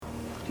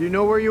Do you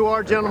know where you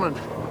are, gentlemen?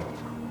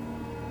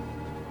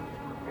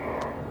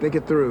 Think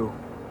it through.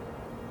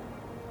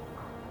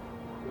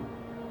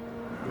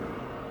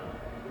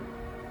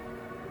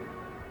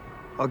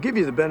 I'll give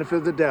you the benefit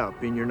of the doubt,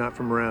 being you're not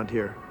from around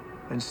here,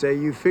 and say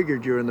you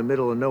figured you're in the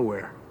middle of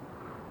nowhere.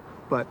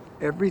 But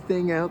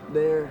everything out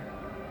there,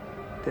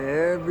 to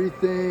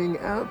everything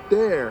out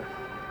there,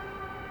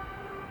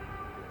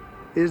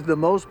 is the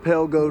Mos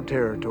Pelgo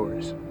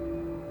territories.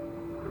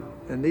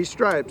 And these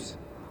stripes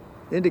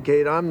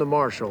indicate I'm the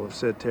marshal of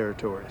said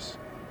territories.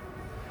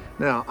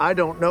 Now, I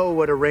don't know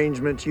what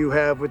arrangements you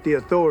have with the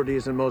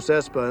authorities in Mos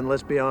Espa, and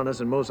let's be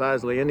honest, in Mos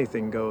Eisley,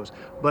 anything goes.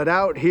 But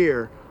out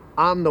here,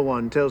 I'm the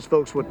one tells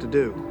folks what to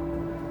do.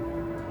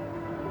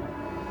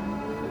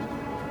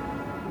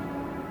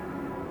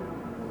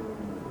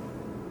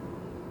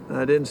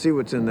 I didn't see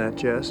what's in that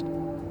chest.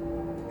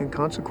 And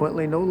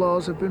consequently, no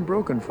laws have been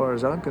broken, far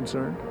as I'm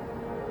concerned.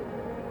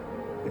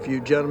 If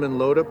you gentlemen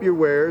load up your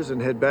wares and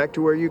head back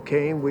to where you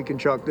came, we can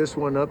chalk this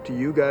one up to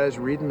you guys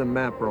reading the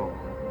map wrong.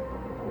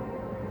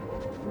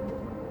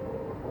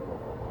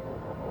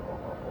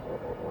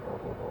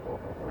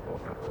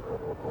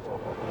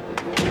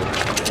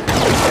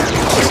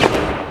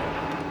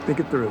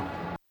 Think it through.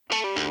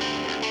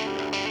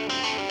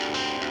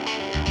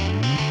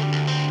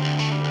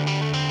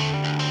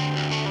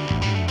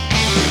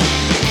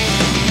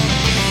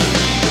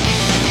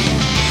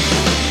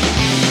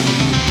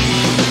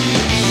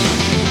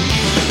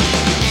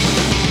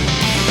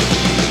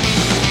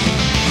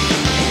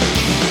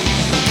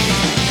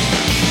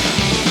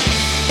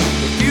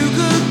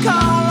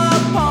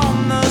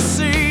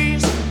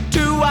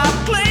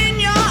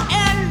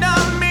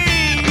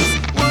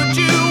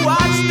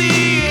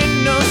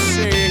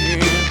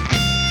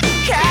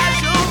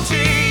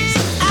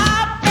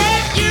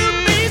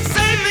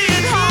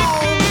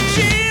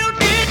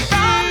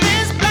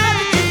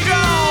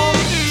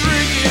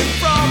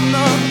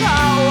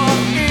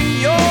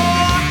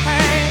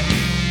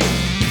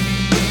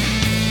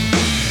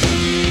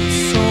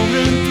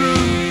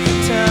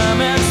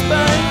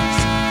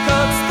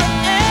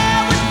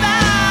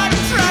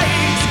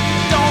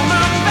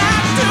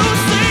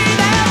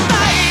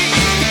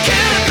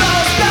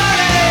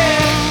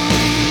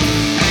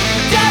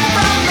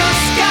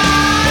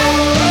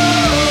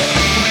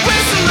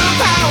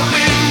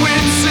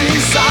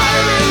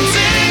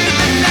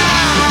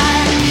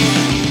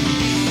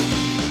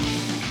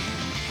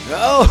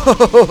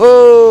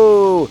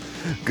 Oh,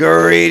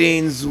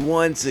 greetings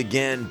once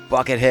again,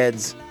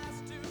 Bucketheads.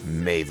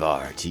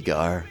 Mavar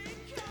Tigar.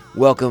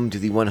 Welcome to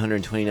the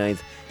 129th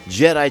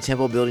Jedi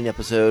Temple building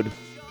episode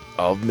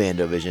of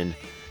Mandovision.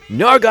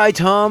 Nargai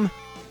Tom,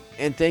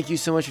 and thank you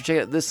so much for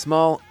checking out this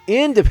small,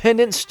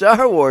 independent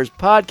Star Wars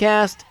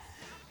podcast.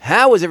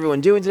 How is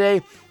everyone doing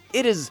today?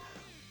 It is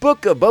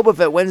Book of Boba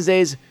Fett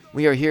Wednesdays.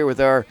 We are here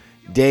with our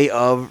day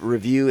of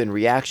review and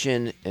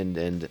reaction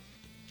and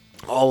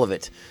all of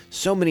it.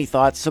 So many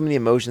thoughts, so many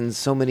emotions,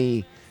 so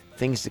many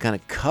things to kind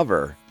of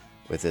cover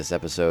with this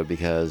episode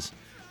because,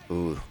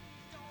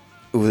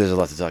 there's a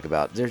lot to talk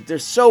about.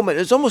 There's so much.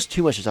 There's almost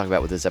too much to talk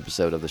about with this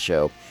episode of the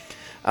show.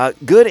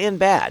 Good and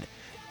bad.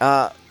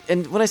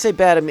 And when I say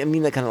bad, I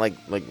mean that kind of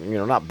like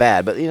not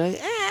bad, but and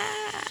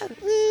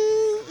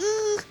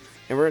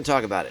we're gonna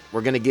talk about it.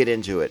 We're gonna get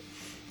into it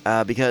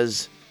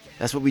because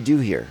that's what we do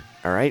here.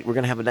 All right, we're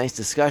gonna have a nice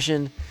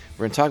discussion.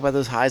 We're gonna talk about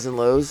those highs and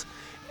lows,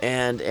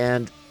 and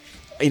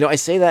I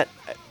say the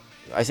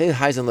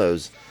highs and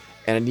lows,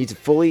 and I need to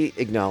fully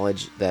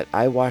acknowledge that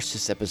I watched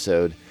this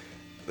episode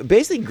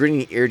basically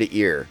grinning ear to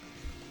ear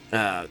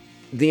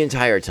the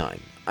entire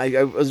time.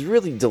 I was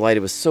really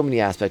delighted with so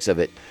many aspects of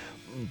it,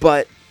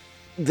 but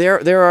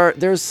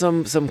there's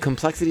some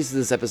complexities to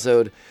this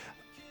episode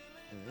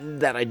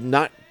that I'm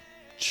not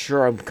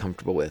sure I'm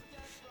comfortable with,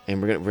 and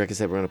like I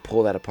said, we're gonna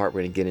pull that apart.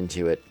 We're gonna get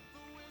into it,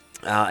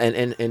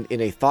 and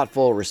in a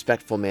thoughtful,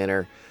 respectful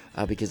manner.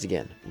 Because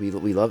again,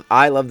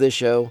 I love this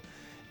show.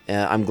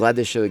 I'm glad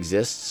this show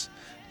exists.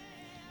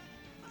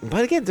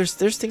 But again, there's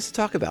things to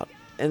talk about,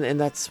 and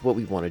that's what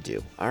we want to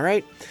do. All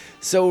right.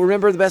 So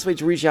remember, the best way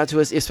to reach out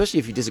to us, especially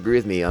if you disagree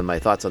with me on my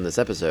thoughts on this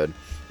episode,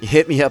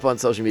 hit me up on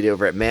social media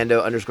over at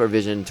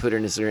Mando_Vision, Twitter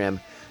and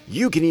Instagram.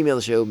 You can email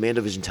the show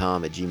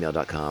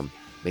mandovisiontom@gmail.com.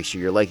 Make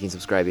sure you're liking,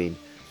 subscribing,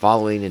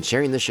 following, and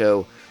sharing the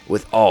show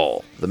with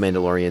all the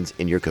Mandalorians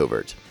in your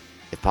covert.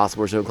 If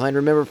possible or so inclined,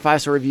 remember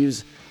 5-star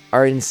reviews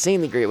are an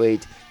insanely great way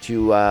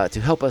to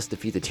help us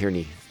defeat the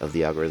tyranny of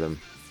the algorithm.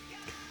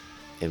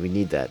 And we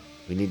need that.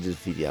 We need to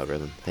defeat the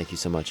algorithm. Thank you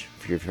so much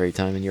for your very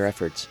time and your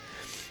efforts.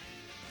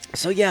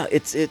 So yeah,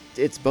 it's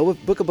Book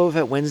of Boba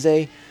Fett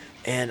Wednesday,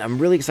 and I'm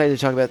really excited to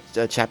talk about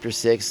Chapter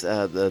 6,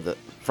 the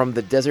From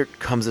the Desert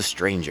Comes a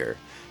Stranger.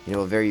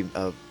 A very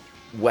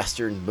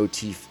Western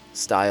motif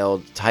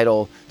style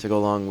title to go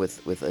along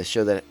with a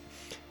show that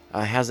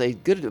has a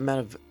good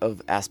amount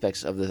of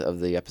aspects of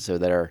the episode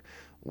that are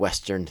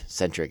Western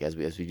centric, as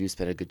we do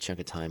spend a good chunk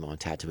of time on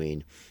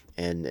Tatooine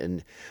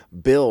and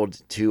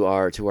build to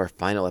our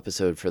final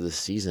episode for the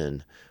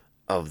season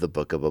of the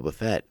Book of Boba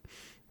Fett.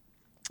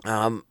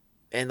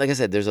 And like I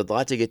said, there's a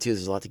lot to get to.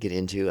 There's a lot to get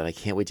into, and I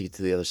can't wait to get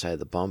to the other side of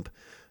the bump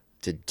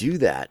to do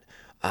that.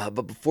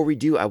 But before we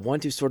do, I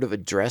want to sort of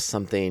address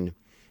something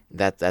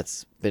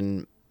that's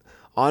been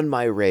on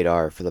my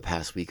radar for the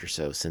past week or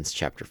so since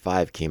Chapter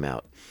 5 came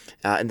out.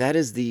 And that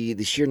is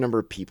the sheer number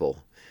of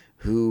people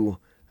who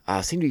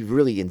seem to be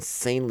really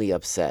insanely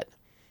upset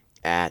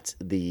at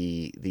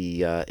the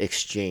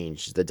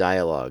exchange, the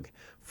dialogue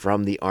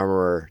from the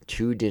Armorer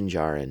to Din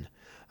Djarin,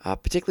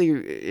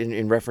 particularly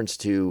in reference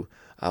to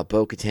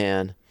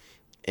Bo-Katan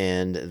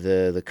and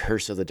the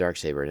curse of the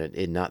Darksaber, and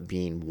it not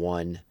being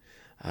won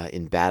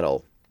in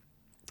battle,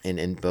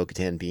 and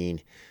Bo-Katan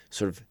being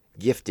sort of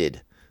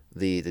gifted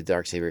the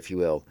Darksaber, if you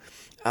will.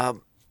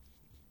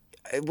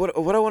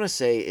 What I want to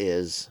say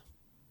is,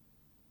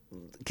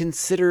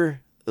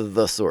 consider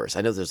the source.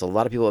 I know there's a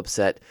lot of people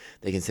upset.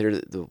 They consider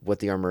what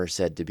the Armorer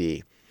said to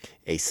be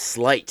a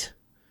slight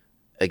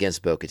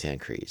against Bo-Katan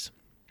Kryze.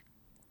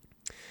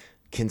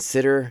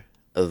 Consider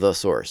the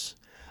source.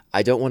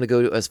 I don't want to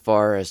go as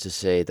far as to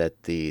say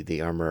that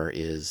the Armorer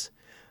is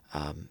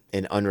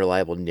an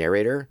unreliable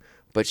narrator,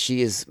 but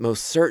she is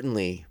most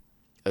certainly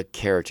a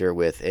character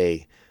with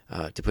a,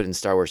 to put it in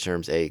Star Wars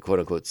terms, a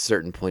quote-unquote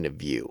certain point of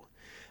view.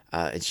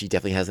 And she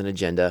definitely has an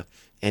agenda,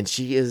 and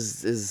she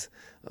is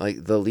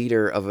like the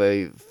leader of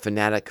a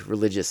fanatic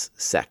religious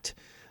sect.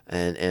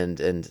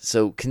 And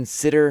so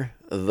consider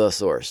the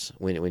source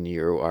when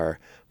you are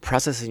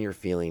processing your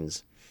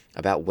feelings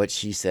about what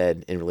she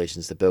said in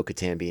relation to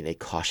Bo-Katan being a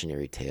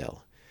cautionary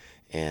tale,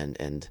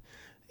 and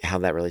how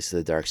that relates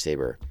to the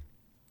Darksaber.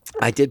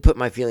 I did put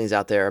my feelings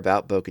out there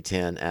about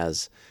Bo-Katan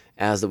as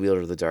the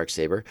wielder of the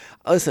Darksaber.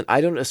 Listen,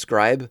 I don't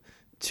ascribe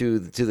to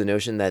the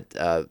notion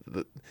that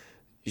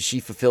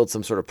she fulfilled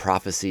some sort of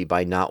prophecy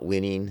by not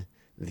winning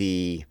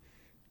the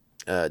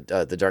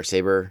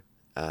Darksaber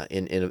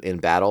in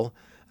battle.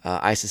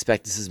 I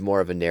suspect this is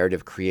more of a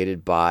narrative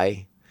created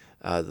by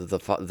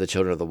the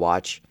Children of the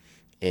Watch,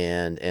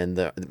 and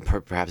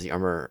perhaps the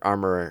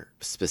Armorer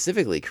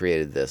specifically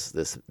created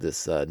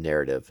this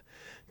narrative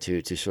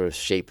to sort of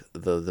shape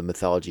the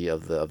mythology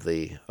of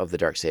the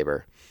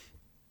Darksaber.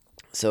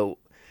 So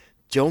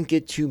don't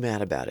get too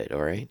mad about it,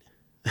 all right?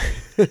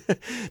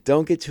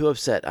 Don't get too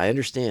upset. I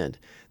understand.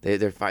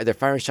 They're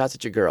firing shots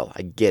at your girl.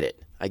 I get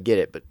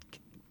it. But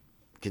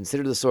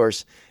consider the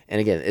source. And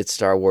again, it's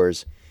Star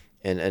Wars,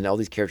 and all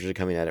these characters are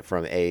coming at it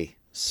from a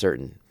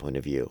certain point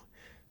of view.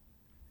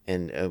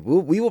 And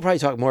we will probably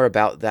talk more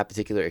about that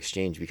particular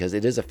exchange, because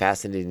it is a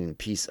fascinating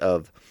piece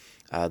of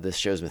this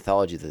show's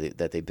mythology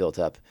that they built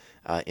up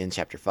in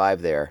Chapter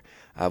 5 there.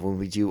 When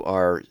we do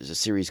our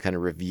series kind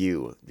of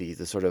review, the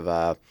sort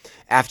of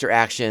after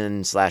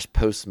action /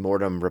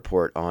 post-mortem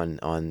report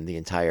on the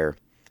entire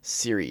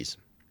series,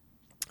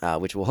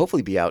 which will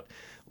hopefully be out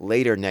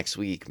later next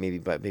week, maybe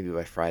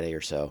by Friday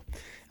or so.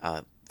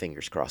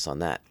 Fingers crossed on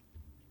that.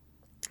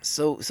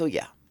 So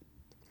yeah,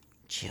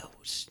 chill.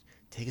 Just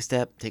take a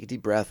step, take a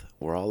deep breath.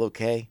 We're all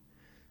okay.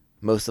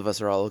 Most of us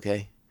are all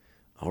okay.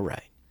 All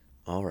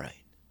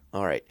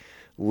right.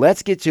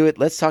 Let's get to it.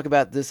 Let's talk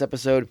about this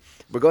episode.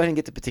 We'll go ahead and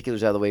get the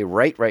particulars out of the way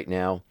right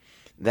now.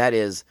 That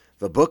is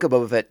the Book of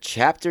Boba Fett,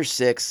 Chapter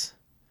 6,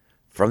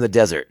 From the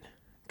Desert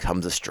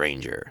Comes a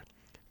Stranger.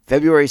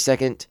 February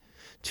 2nd,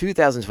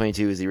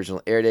 2022 is the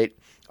original air date.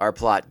 Our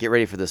plot, get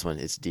ready for this one.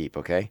 It's deep,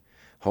 okay?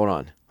 Hold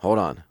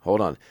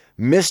on.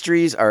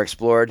 Mysteries are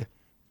explored,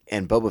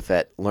 and Boba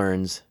Fett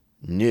learns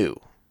new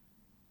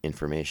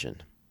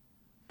information.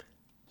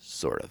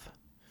 Sort of.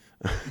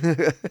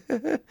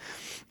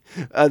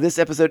 This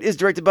episode is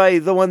directed by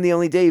the one, the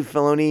only Dave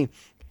Filoni,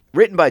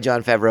 written by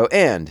Jon Favreau,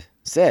 and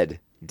said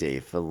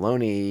Dave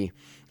Filoni.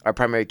 Our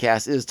primary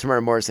cast is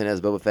Tamara Morrison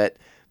as Boba Fett,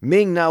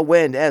 Ming-Na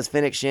Wen as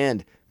Fennec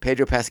Shand,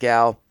 Pedro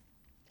Pascal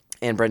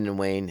and Brendan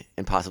Wayne,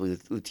 and possibly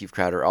Lateef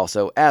Crowder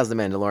also as the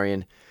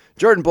Mandalorian,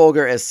 Jordan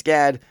Bolger as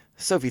Scad,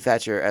 Sophie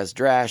Thatcher as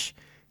Drash,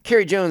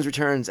 Carrie Jones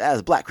returns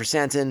as Black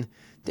Chrysanthemum,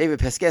 David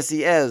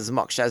Pescesi as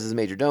Mok Shaz's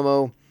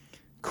Majordomo,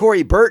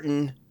 Corey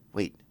Burton.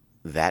 Wait,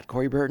 that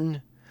Corey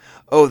Burton?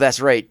 Oh, that's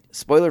right.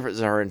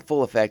 Spoilers are in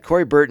full effect.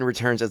 Corey Burton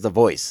returns as the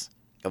voice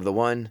of the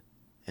one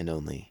and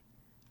only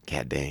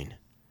Cad Bane.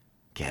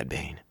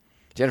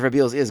 Jennifer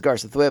Beals is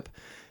Garza Thwip.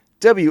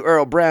 W.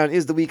 Earl Brown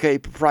is the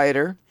WeeK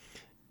proprietor.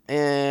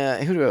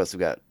 And who else we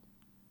got?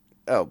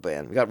 Oh,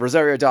 man. We got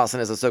Rosario Dawson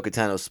as Ahsoka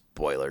Tano.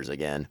 Spoilers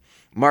again.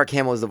 Mark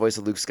Hamill is the voice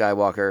of Luke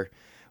Skywalker.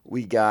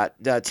 We got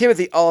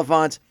Timothy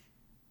Oliphant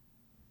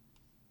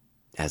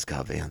as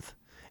Cobb Vanth,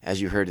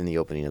 as you heard in the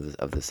opening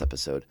of this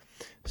episode.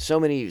 So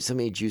many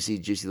juicy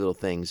little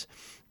things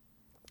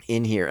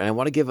in here. And I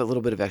want to give a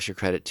little bit of extra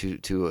credit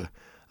to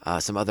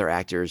some other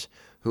actors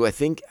who I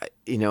think,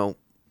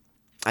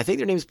 I think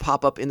their names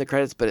pop up in the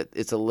credits, but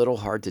it's a little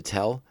hard to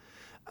tell.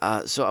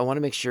 So I want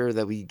to make sure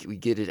that we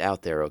get it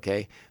out there,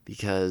 okay?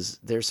 Because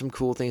there's some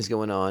cool things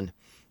going on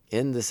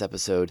in this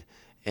episode,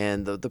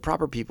 and the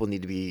proper people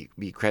need to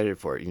be credited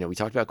for it. We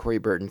talked about Corey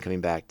Burton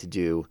coming back to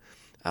do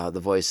the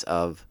voice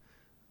of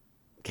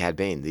Cad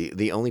Bane,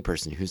 the only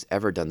person who's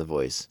ever done the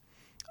voice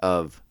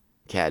of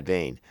Cad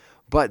Bane.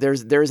 But there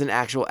is an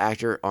actual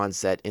actor on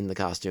set in the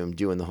costume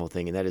doing the whole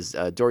thing, and that is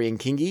Dorian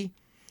Kingi.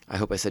 I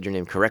hope I said your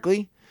name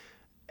correctly,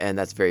 and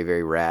that's very,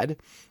 very rad.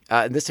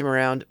 And this time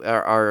around,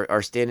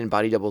 our stand-in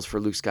body doubles for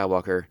Luke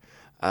Skywalker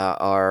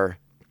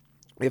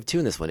we have two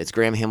in this one. It's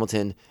Graham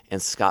Hamilton and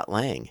Scott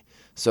Lang.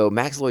 So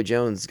Max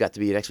Lloyd-Jones got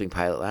to be an X-Wing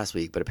pilot last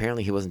week, but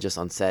apparently he wasn't just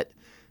on set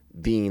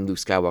being Luke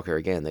Skywalker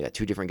again. They got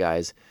two different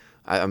guys.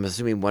 I'm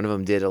assuming one of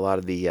them did a lot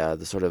of the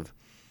sort of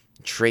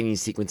training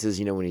sequences,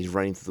 when he's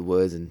running through the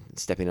woods and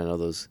stepping on all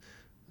those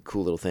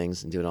cool little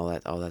things and doing all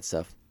that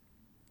stuff.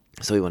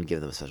 So we want to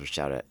give them a special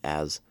shout out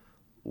as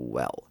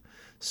well.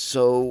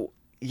 So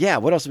yeah,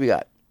 what else have we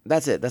got?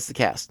 That's it. That's the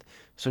cast.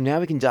 So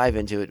now we can dive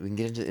into it. We can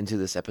get into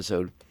this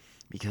episode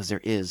because there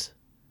is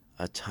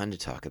a ton to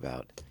talk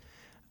about.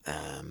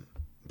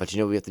 But you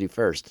know what we have to do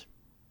first?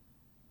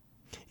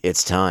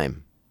 It's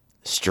time.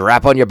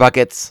 Strap on your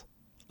buckets.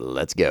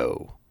 Let's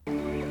go.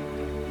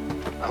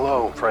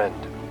 Hello, friend.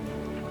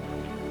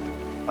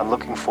 I'm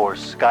looking for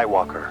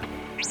Skywalker.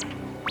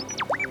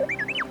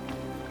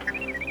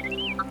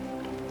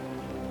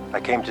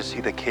 I came to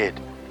see the kid.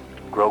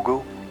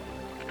 Grogu?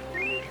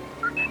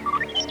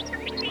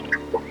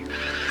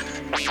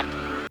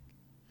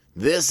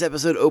 This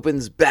episode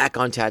opens back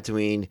on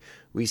Tatooine.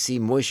 We see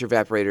moisture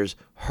evaporators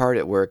hard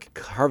at work,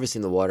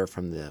 harvesting the water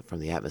from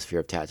the atmosphere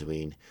of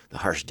Tatooine, the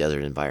harsh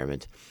desert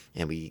environment.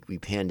 And we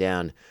pan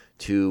down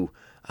to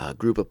a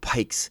group of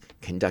Pikes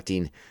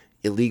conducting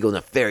illegal,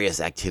 nefarious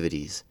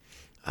activities,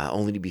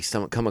 only to be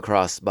come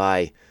across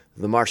by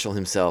the Marshal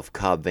himself,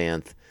 Cobb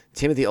Vanth,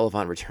 Timothy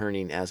Olyphant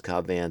returning as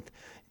Cobb Vanth,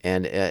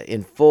 and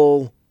in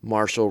full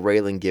Marshal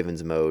Raylan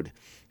Givens mode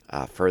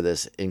for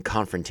this in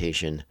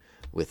confrontation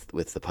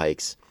with the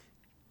Pikes.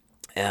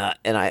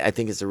 And I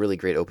think it's a really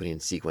great opening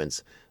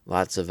sequence.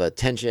 Lots of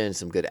tension,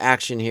 some good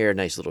action here,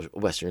 nice little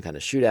Western kind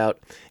of shootout.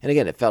 And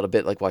again, it felt a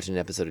bit like watching an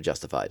episode of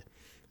Justified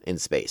in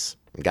space.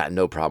 Got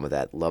no problem with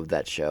that. Loved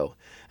that show.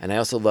 And I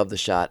also love the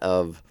shot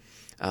of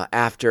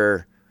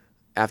after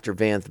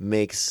Vanth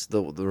makes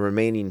the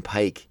remaining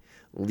Pike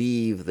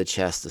leave the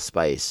chest of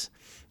spice,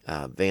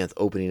 Vanth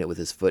opening it with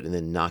his foot and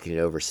then knocking it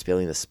over,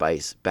 spilling the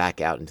spice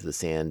back out into the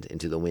sand,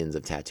 into the winds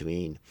of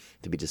Tatooine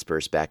to be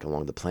dispersed back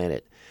along the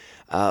planet.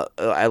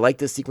 I like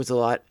this sequence a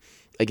lot.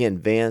 Again,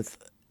 Vanth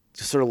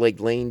just sort of like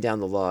laying down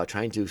the law,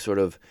 trying to sort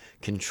of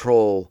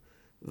control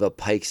the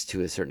Pikes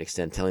to a certain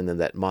extent, telling them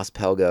that Mos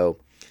Pelgo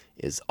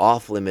is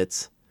off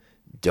limits,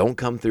 don't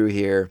come through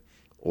here,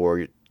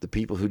 or the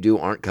people who do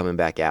aren't coming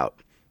back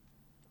out.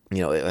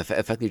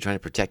 Effectively trying to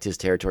protect his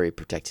territory,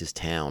 protect his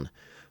town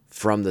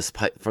from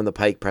the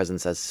Pike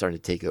presence that's starting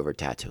to take over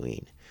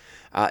Tatooine.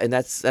 And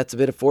that's a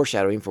bit of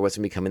foreshadowing for what's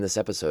going to be coming in this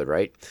episode,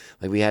 right?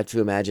 Like, we had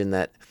to imagine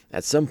that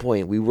at some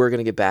point we were going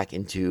to get back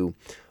into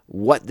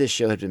what this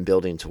show had been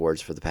building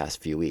towards for the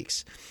past few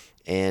weeks.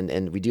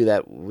 And we do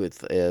that with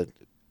the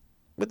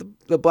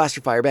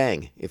blaster fire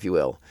bang, if you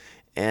will.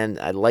 And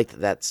I liked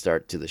that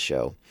start to the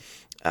show.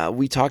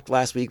 We talked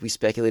last week, we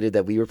speculated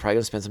that we were probably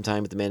going to spend some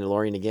time with the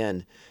Mandalorian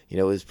again.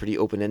 It was pretty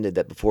open-ended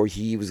that before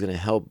he was going to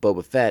help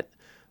Boba Fett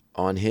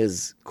on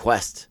his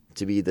quest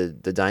to be the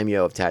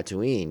daimyo of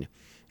Tatooine,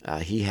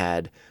 he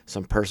had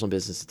some personal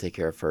business to take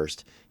care of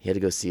first. He had to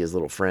go see his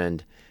little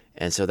friend.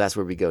 And so that's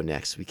where we go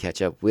next. We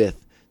catch up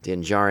with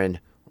Din Djarin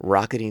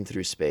rocketing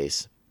through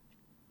space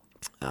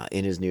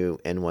in his new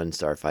N1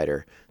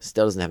 starfighter.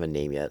 Still doesn't have a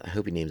name yet. I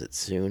hope he names it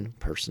soon,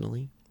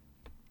 personally.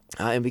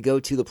 And we go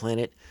to the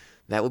planet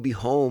that will be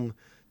home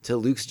to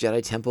Luke's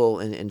Jedi Temple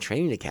and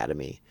Training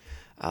Academy.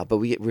 But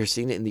we're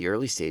seeing it in the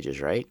early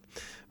stages, right?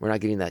 We're not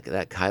getting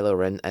that Kylo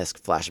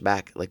Ren-esque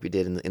flashback like we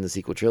did in the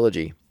sequel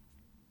trilogy.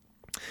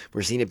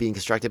 We're seeing it being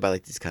constructed by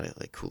like these kind of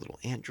like cool little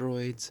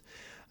androids.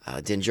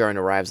 Din Djarin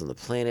arrives on the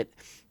planet,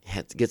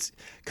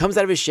 comes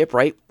out of his ship,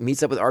 right?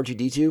 Meets up with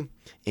R2-D2,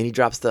 and he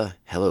drops the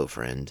 "Hello,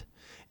 friend,"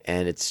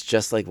 and it's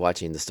just like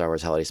watching the Star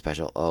Wars Holiday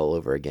Special all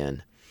over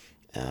again.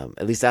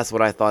 At least that's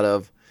what I thought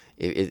of.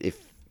 If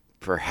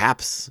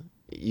perhaps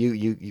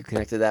you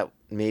connected that,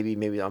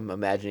 maybe I'm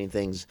imagining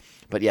things,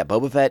 but yeah,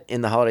 Boba Fett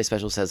in the Holiday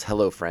Special says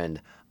 "Hello,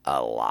 friend"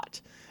 a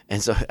lot,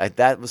 and so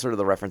that was sort of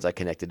the reference I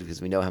connected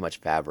because we know how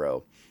much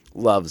Favreau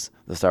loves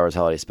the Star Wars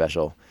Holiday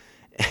Special.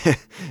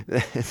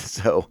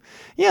 So,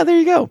 yeah, there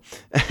you go.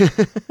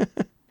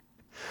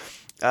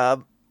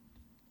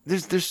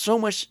 There's so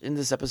much in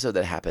this episode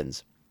that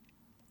happens.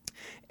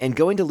 And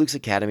going to Luke's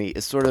Academy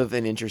is sort of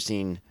an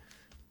interesting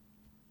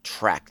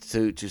track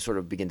to sort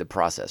of begin to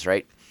process,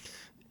 right?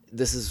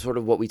 This is sort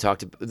of what we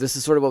talked about. This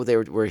is sort of what they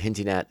were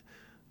hinting at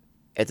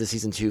the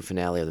season 2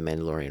 finale of The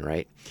Mandalorian,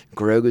 right?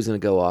 Grogu's going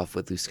to go off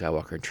with Luke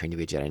Skywalker and train to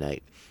be a Jedi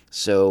Knight.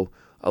 So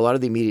a lot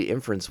of the immediate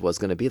inference was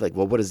going to be like,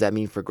 well, what does that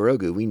mean for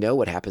Grogu? We know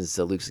what happens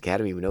to Luke's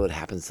Academy. We know what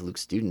happens to Luke's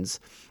students.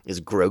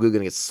 Is Grogu going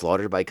to get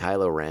slaughtered by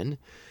Kylo Ren?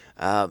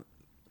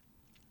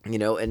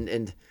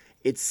 And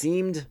it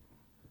seemed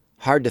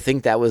hard to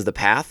think that was the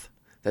path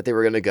that they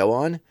were going to go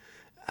on.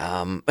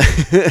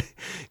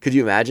 Could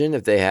you imagine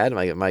if they had?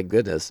 My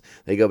goodness,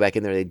 they go back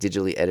in there, they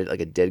digitally edit like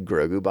a dead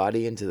Grogu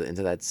body into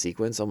that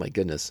sequence. Oh my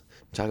goodness,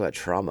 talk about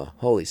trauma!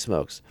 Holy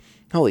smokes!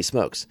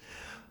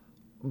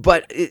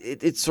 But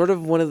it's sort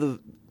of one of the.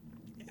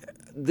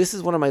 This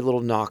is one of my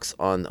little knocks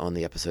on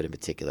the episode in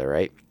particular,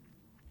 right?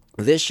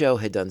 This show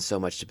had done so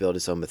much to build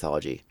its own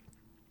mythology.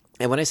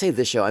 And when I say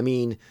this show, I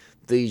mean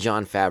the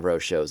Jon Favreau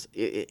shows.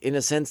 In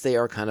a sense, they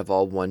are kind of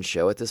all one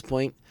show at this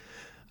point.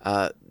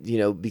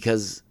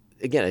 Because,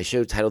 again, a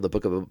show titled The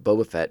Book of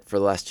Boba Fett for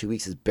the last 2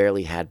 weeks has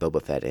barely had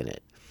Boba Fett in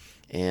it.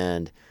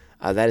 And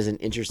that is an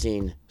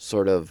interesting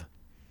sort of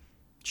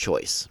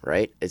choice,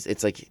 right?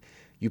 It's like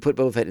you put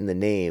Boba Fett in the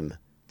name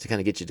to kind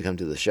of get you to come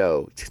to the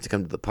show, to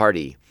come to the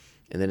party.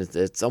 And then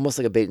it's almost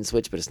like a bait and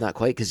switch, but it's not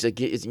quite, because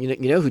you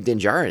know who Din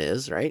Djarin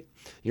is, right?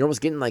 You're almost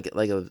getting like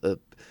a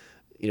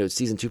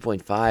season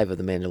 2.5 of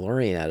The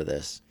Mandalorian out of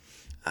this.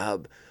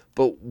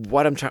 But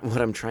what I'm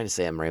trying to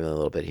say, I'm rambling a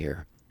little bit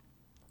here,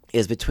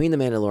 is between The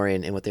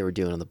Mandalorian and what they were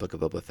doing on the Book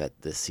of Boba Fett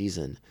this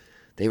season,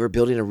 they were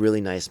building a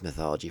really nice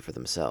mythology for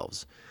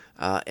themselves.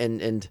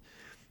 And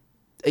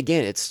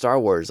again, it's Star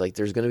Wars. Like,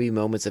 there's going to be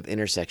moments of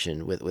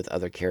intersection with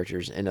other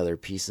characters and other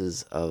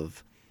pieces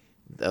of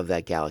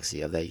that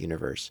galaxy, of that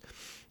universe.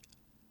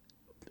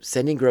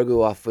 Sending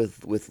Grogu off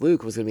with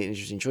Luke was going to be an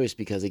interesting choice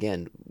because,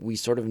 again, we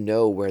sort of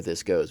know where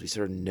this goes. We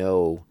sort of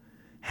know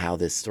how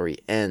this story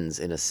ends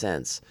in a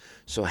sense.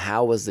 So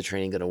how was the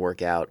training going to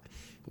work out?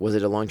 Was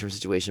it a long-term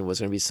situation? Was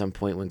there going to be some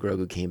point when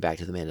Grogu came back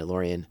to the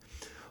Mandalorian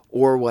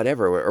or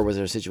whatever? Or was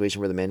there a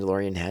situation where the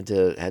Mandalorian had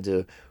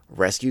to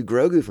rescue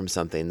Grogu from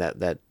something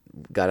that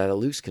got out of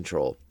Luke's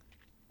control?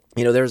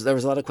 There was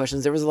a lot of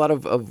questions. There was a lot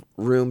of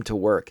room to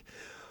work.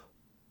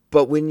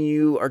 But when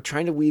you are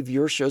trying to weave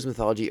your show's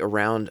mythology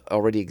around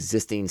already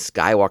existing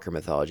Skywalker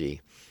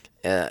mythology,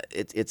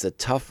 it's a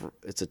tough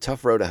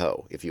road to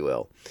hoe, if you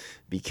will,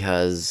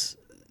 because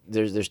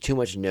there's too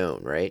much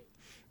known, right?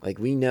 Like,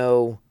 we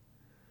know,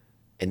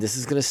 and this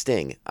is gonna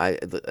sting. I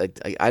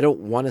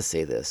don't want to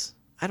say this.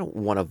 I don't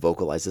want to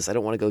vocalize this. I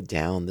don't want to go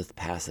down this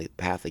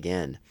path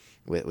again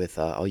with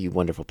all you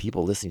wonderful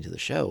people listening to the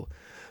show.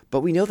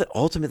 But we know that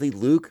ultimately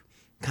Luke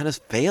kind of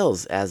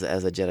fails as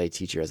a Jedi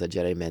teacher, as a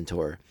Jedi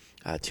mentor.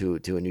 To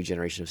a new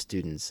generation of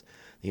students.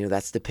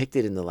 That's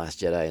depicted in The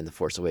Last Jedi and The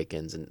Force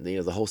Awakens, and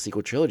the whole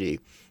sequel trilogy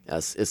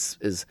is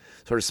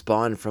sort of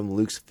spawned from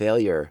Luke's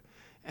failure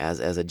as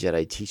a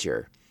Jedi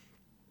teacher.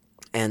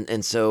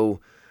 And so,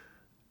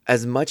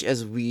 as much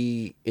as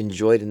we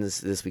enjoyed in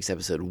this week's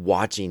episode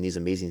watching these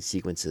amazing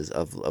sequences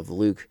of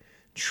Luke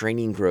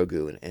training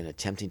Grogu and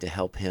attempting to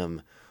help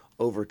him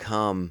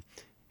overcome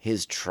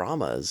his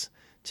traumas,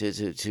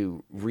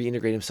 to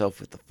reintegrate himself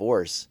with the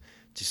Force,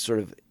 to sort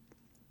of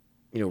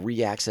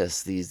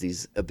re-access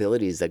these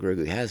abilities that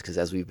Grogu has, because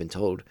as we've been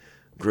told,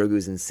 Grogu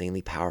is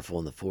insanely powerful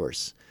in the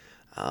Force,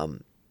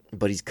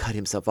 but he's cut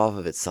himself off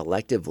of it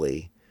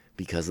selectively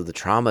because of the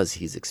traumas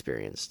he's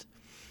experienced.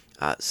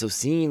 So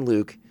seeing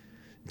Luke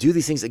do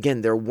these things, again,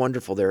 they're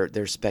wonderful,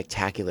 they're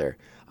spectacular.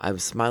 I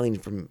was smiling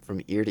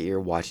from ear to ear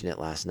watching it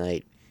last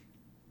night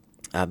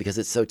because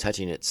it's so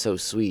touching, it's so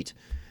sweet.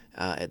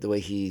 The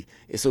way he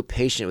is so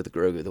patient with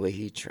Grogu, the way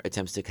he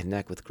attempts to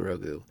connect with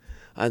Grogu.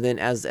 And then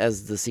as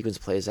the sequence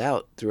plays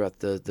out throughout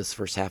this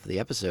first half of the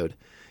episode,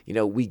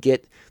 we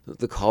get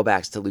the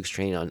callbacks to Luke's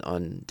training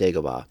on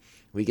Dagobah.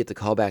 We get the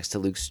callbacks to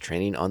Luke's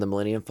training on the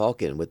Millennium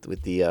Falcon with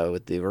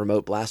the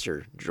remote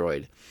blaster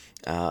droid.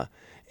 And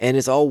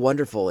it's all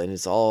wonderful and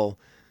it's all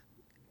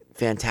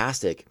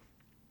fantastic.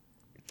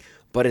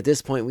 But at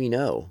this point we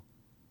know,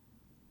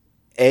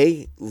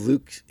 A,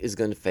 Luke is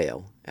going to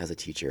fail as a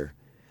teacher.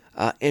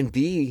 And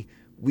B,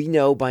 we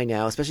know by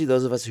now, especially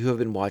those of us who have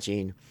been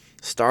watching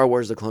Star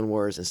Wars, The Clone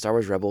Wars, and Star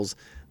Wars Rebels,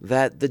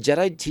 that the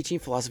Jedi teaching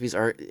philosophies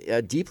are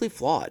deeply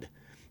flawed.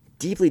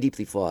 Deeply,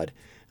 deeply flawed.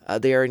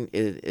 They are,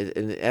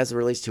 as it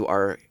relates to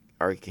our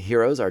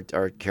heroes,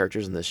 our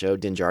characters in the show,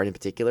 Din Djarin in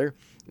particular.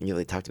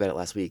 They talked about it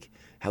last week,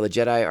 how the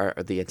Jedi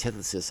are the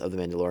antithesis of the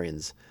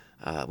Mandalorians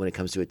when it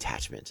comes to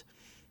attachment.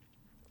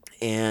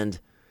 And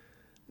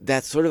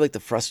that's sort of like the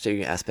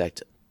frustrating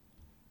aspect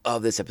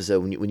of this episode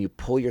when you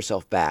pull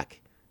yourself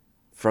back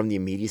from the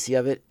immediacy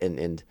of it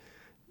and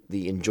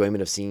the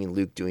enjoyment of seeing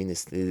Luke doing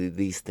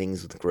these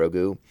things with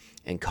Grogu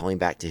and calling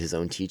back to his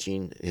own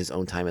teaching, his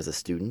own time as a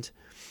student.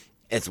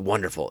 It's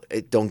wonderful.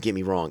 Don't get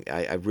me wrong.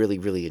 I really,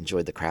 really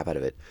enjoyed the crap out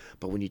of it.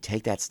 But when you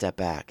take that step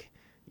back,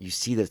 you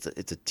see that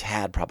it's a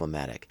tad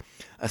problematic,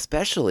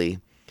 especially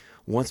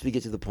once we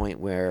get to the point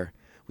where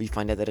we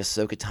find out that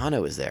Ahsoka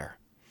Tano is there.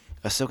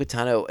 Ahsoka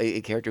Tano,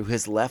 a character who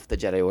has left the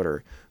Jedi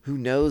Order, who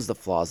knows the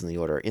flaws in the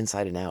Order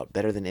inside and out,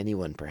 better than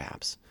anyone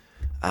perhaps.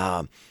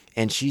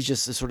 And she's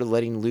just sort of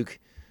letting Luke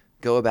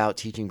go about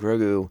teaching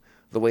Grogu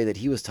the way that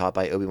he was taught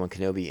by Obi-Wan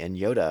Kenobi and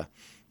Yoda.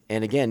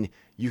 And again,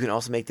 you can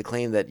also make the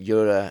claim that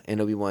Yoda and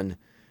Obi-Wan,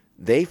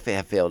 they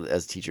have failed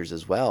as teachers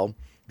as well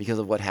because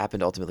of what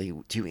happened ultimately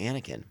to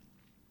Anakin.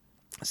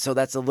 So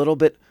that's a little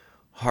bit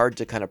hard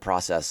to kind of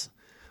process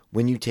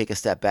when you take a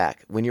step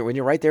back. When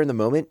you're right there in the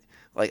moment,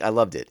 like, I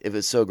loved it. It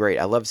was so great.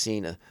 I loved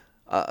seeing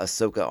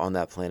Ahsoka on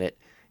that planet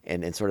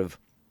and sort of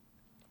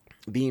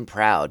being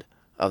proud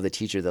of the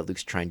teacher that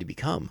Luke's trying to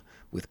become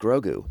with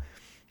Grogu.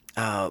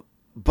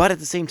 But at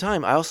the same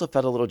time, I also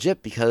felt a little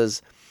gypped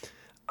because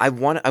I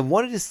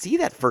wanted to see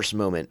that first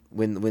moment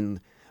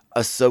when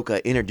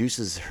Ahsoka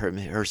introduces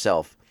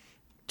herself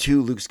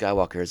to Luke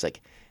Skywalker. It's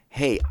like,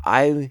 hey,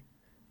 I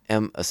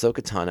am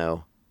Ahsoka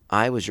Tano.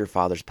 I was your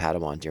father's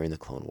Padawan during the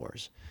Clone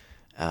Wars,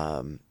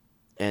 and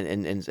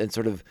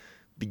sort of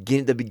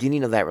the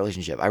beginning of that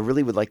relationship. I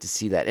really would like to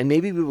see that, and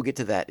maybe we will get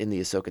to that in the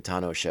Ahsoka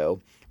Tano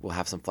show. We'll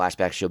have some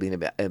flashbacks. She'll be in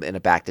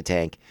a bacta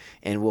tank,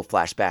 and we'll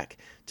flash back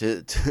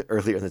to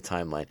earlier in the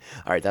timeline.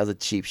 All right, that was a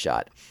cheap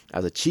shot. That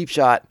was a cheap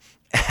shot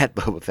at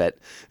Boba Fett.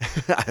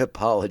 I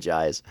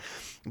apologize,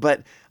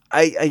 but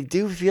I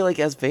do feel like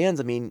as fans,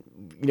 I mean,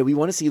 we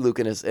want to see Luke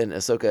and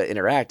Ahsoka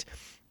interact,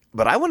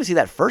 but I want to see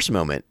that first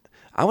moment.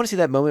 I want to see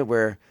that moment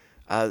where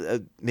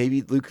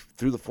maybe Luke,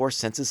 through the Force,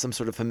 senses some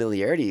sort of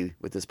familiarity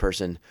with this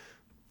person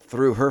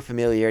through her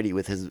familiarity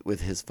with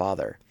his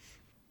father.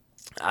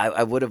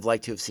 I would have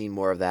liked to have seen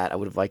more of that. I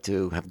would have liked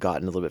to have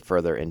gotten a little bit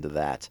further into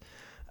that.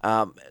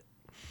 Again,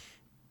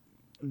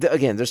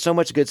 there's so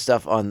much good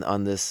stuff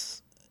on this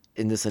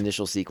in this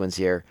initial sequence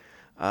here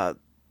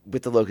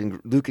with the Luke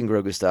and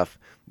Grogu stuff.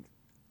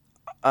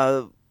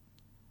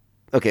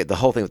 Okay, the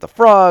whole thing with the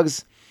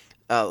frogs.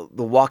 The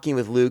walking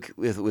with Luke,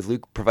 with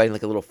Luke providing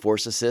like a little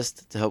force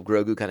assist to help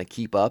Grogu kind of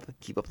keep up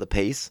the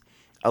pace.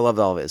 I loved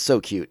all of it. It's so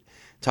cute.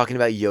 Talking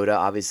about Yoda,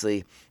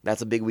 obviously,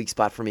 that's a big weak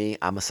spot for me.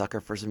 I'm a sucker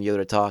for some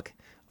Yoda talk.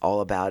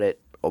 All about it.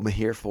 I'm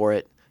here for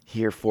it.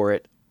 Here for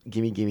it.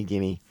 Gimme, gimme,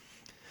 gimme.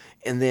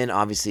 And then,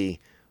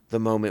 obviously, the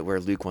moment where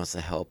Luke wants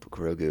to help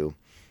Grogu,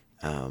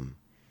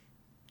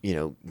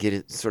 get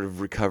it, sort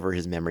of recover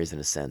his memories in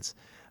a sense.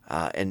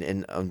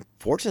 And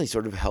unfortunately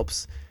sort of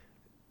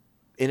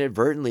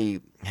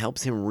inadvertently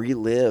helps him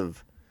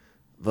relive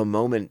the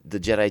moment the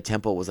Jedi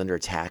Temple was under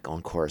attack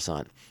on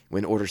Coruscant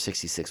when Order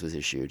 66 was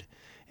issued.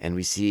 And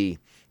we see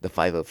the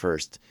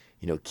 501st,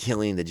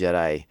 killing the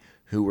Jedi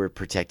who were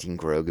protecting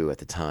Grogu at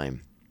the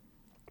time.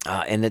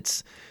 And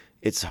it's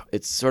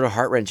sort of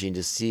heart-wrenching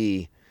to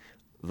see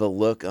the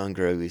look on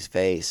Grogu's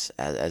face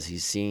as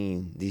he's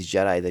seeing these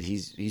Jedi that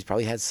he's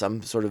probably had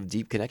some sort of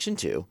deep connection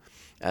to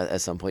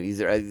at some point,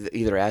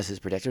 either as his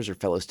protectors or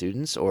fellow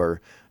students, or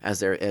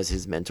as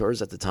his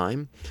mentors at the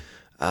time.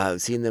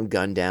 Seeing them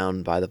gunned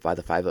down by the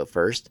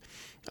 501st,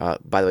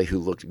 by the way, who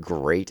looked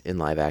great in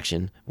live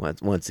action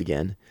once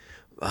again.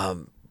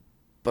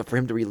 But for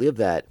him to relive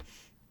that,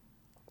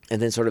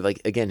 and then sort of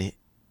like, again,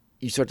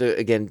 you start to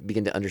again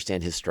begin to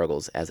understand his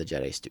struggles as a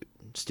Jedi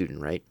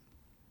student, right?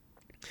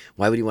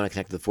 Why would he want to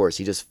connect to the Force?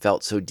 He just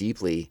felt so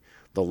deeply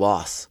the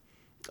loss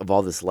of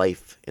all this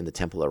life in the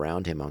temple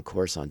around him on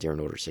Coruscant during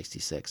Order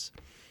 66.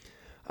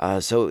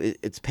 So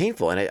it's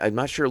painful, and I'm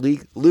not sure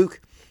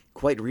Luke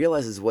quite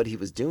realizes what he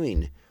was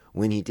doing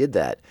when he did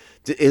that.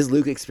 Is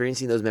Luke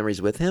experiencing those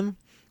memories with him,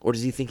 or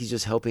does he think he's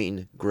just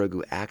helping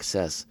Grogu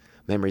access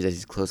memories that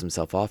he's closed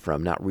himself off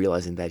from, not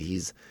realizing that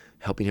he's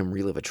helping him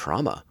relive a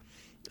trauma?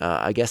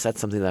 I guess that's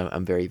something that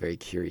I'm very, very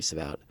curious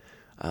about,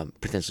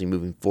 potentially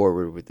moving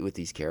forward with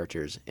these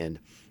characters and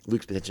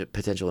Luke's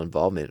potential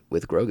involvement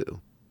with Grogu.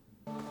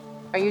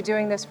 Are you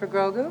doing this for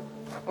Grogu,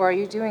 or are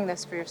you doing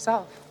this for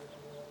yourself?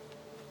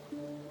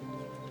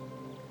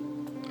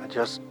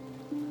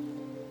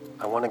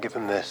 I want to give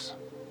him this.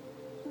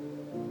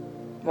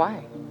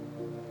 Why?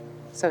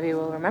 So he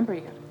will remember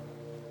you.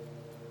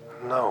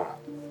 No.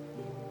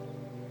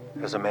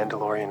 As a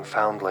Mandalorian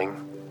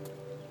foundling,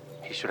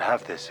 he should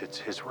have this. It's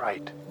his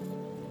right.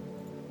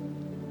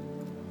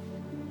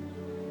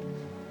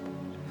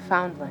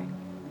 Foundling.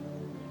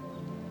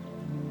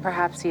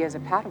 Perhaps he is a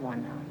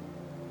Padawan now.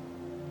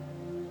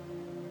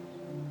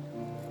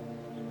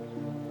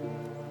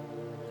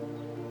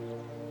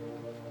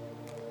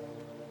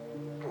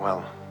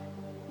 Well,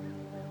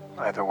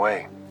 either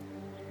way,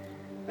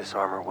 this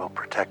armor will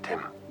protect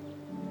him.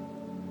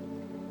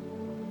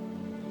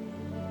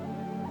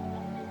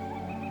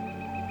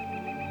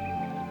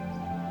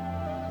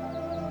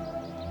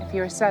 If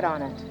you are set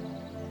on it,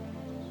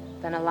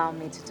 then allow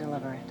me to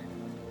deliver it.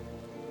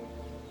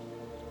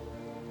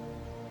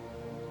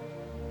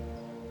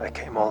 I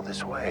came all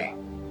this way.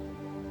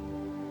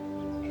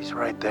 He's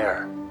right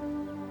there.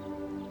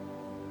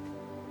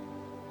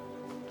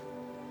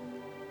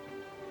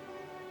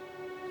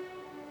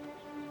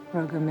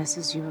 Grogu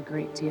misses you a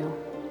great deal.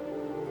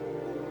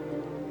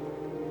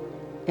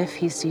 If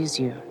he sees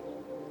you,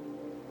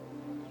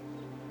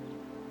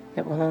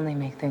 it will only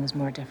make things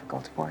more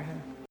difficult for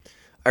him.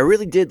 I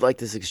really did like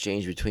this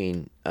exchange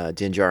between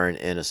Din Djarin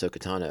and Ahsoka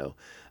Tano.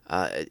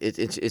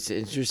 It's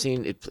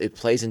interesting. It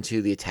plays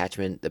into the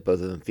attachment that both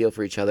of them feel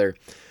for each other.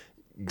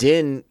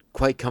 Din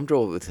quite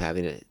comfortable with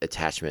having an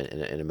attachment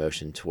and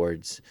emotion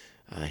towards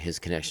his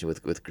connection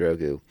with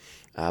Grogu,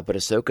 but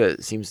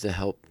Ahsoka seems to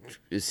help.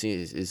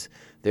 Is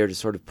there to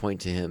sort of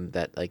point to him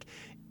that, like,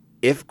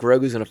 if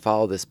Grogu's going to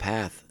follow this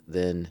path,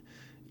 then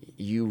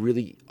you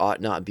really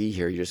ought not be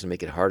here. You're just going to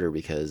make it harder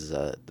because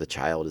the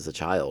child is a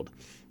child,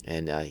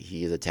 and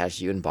he is attached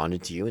to you and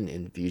bonded to you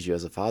and views you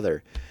as a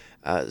father.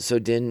 So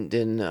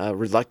Din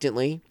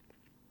reluctantly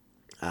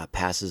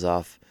passes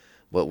off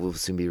what will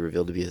soon be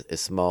revealed to be a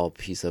small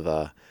piece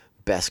of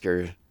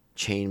Beskar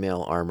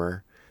chainmail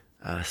armor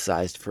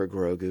sized for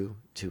Grogu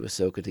to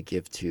Ahsoka to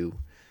give to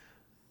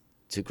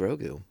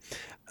Grogu.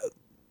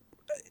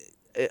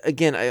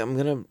 Again, I'm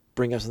gonna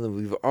bring up something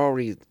we've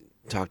already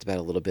talked about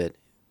a little bit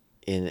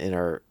in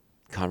our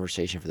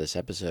conversation for this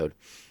episode.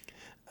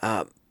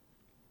 Again,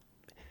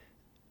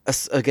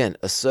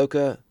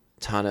 Ahsoka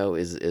Tano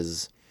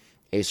is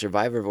a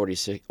survivor of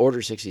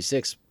Order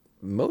 66,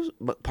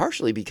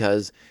 partially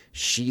because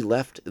she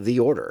left the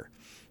Order.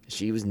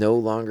 She was no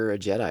longer a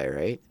Jedi,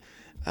 right?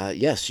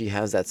 Yes, she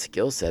has that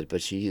skill set,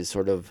 but she is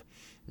sort of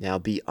now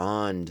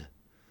beyond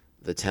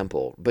the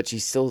temple. But she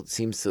still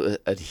seems to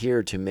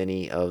adhere to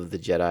many of the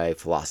Jedi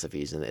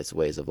philosophies and its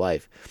ways of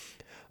life.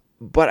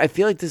 But I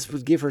feel like this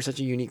would give her such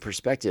a unique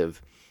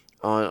perspective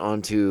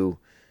onto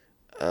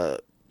the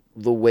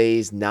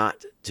ways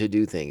not to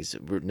do things,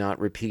 not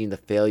repeating the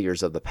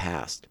failures of the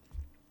past.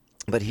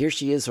 But here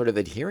she is sort of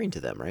adhering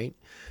to them, right?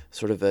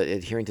 Sort of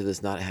adhering to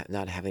this not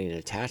having an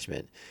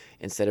attachment,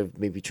 instead of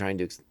maybe trying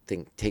to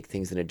take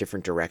things in a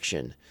different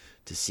direction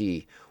to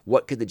see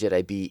what could the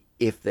Jedi be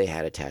if they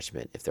had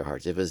attachment, if their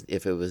hearts,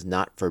 if it was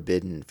not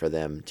forbidden for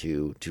them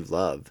to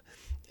love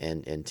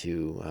and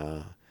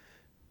to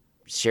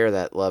share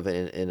that love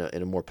in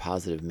a more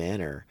positive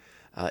manner.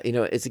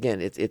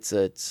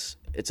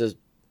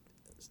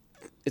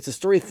 It's a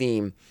story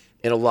theme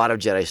in a lot of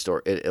Jedi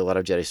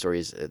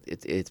stories.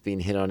 It's being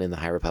hit on in the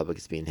High Republic.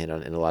 It's being hit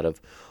on in a lot of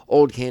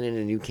old canon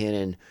and new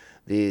canon.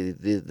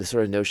 The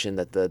sort of notion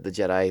that the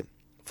Jedi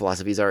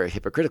philosophies are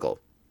hypocritical.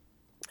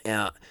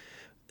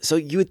 So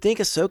you would think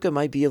Ahsoka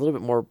might be a little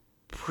bit more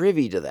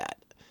privy to that.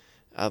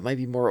 Might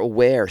be more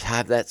aware,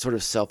 have that sort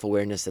of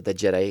self-awareness that the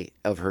Jedi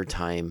of her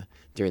time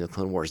during the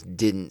Clone Wars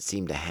didn't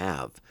seem to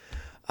have.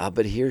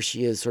 But here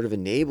she is sort of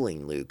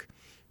enabling Luke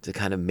to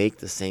kind of make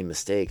the same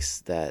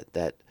mistakes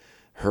that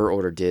her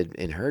Order did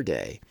in her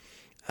day.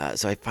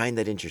 So I find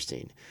that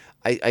interesting.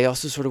 I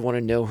also sort of want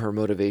to know her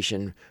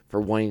motivation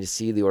for wanting to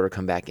see the Order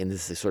come back in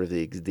this sort of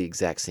the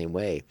exact same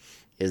way.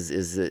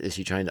 Is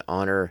she trying to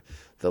honor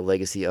the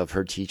legacy of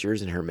her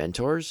teachers and her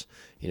mentors?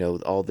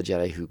 All the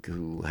Jedi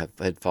who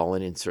had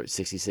fallen in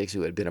 66,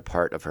 who had been a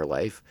part of her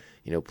life.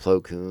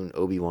 Plo Koon,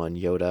 Obi-Wan,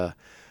 Yoda,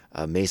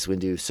 Mace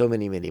Windu, so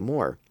many, many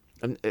more.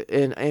 And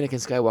Anakin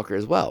Skywalker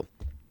as well.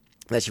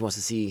 That she wants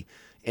to see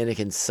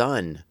Anakin's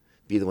son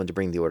be the one to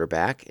bring the Order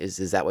back.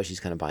 Is that why she's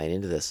kind of buying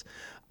into this?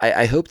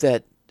 I hope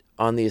that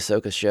on the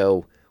Ahsoka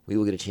show, we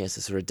will get a chance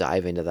to sort of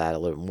dive into that a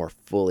little bit more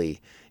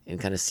fully and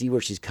kind of see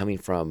where she's coming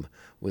from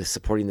with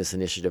supporting this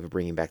initiative of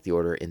bringing back the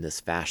Order in this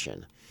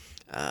fashion.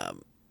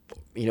 And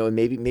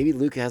maybe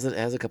Luke has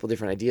a couple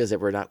different ideas that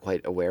we're not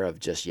quite aware of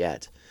just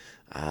yet.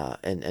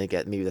 And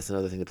again, maybe that's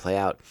another thing to play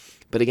out.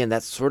 But again,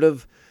 that's sort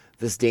of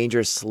this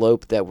dangerous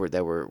slope that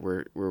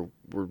we're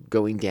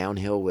going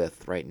downhill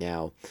with right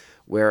now,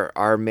 where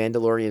our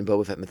Mandalorian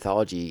Boba Fett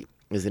mythology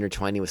is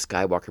intertwining with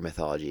Skywalker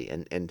mythology,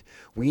 and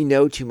we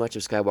know too much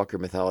of Skywalker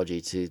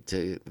mythology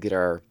to get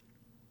our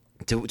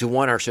to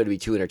want our show to be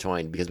too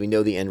intertwined, because we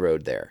know the end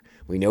road there.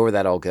 We know where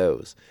that all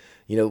goes.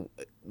 We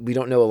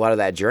don't know a lot of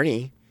that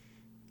journey,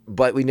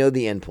 but we know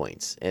the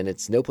endpoints, and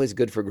it's no place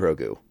good for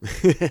Grogu.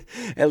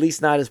 At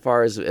least not as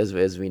far as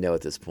we know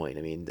at this point.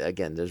 I mean,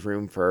 again, there's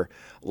room for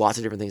lots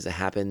of different things to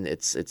happen.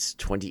 It's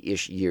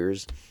 20-ish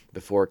years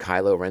before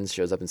Kylo Ren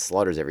shows up and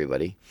slaughters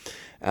everybody.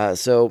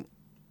 So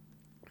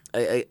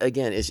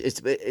again, it's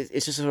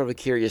just sort of a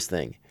curious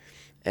thing,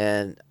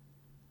 and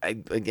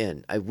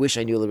I wish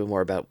I knew a little bit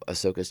more about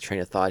Ahsoka's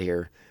train of thought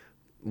here,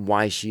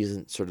 why she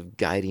isn't sort of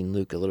guiding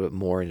Luke a little bit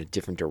more in a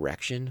different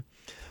direction.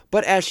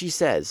 But as she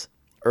says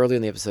earlier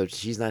in the episode,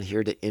 she's not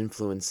here to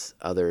influence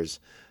others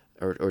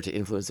or to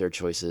influence their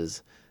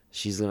choices.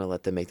 She's going to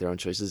let them make their own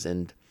choices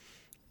and,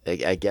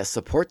 I guess,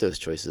 support those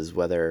choices,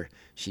 whether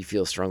she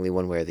feels strongly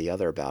one way or the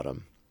other about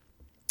them.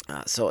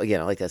 So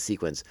again, I like that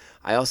sequence.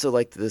 I also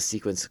like this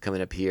sequence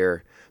coming up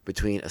here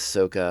between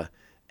Ahsoka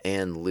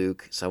and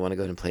Luke. So I want to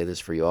go ahead and play this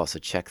for you all. So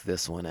check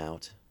this one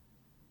out.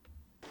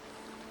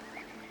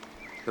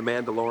 The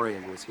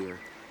Mandalorian was here.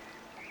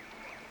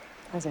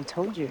 As I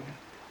told you,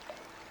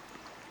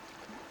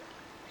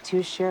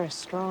 two share a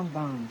strong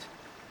bond.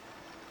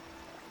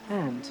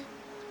 And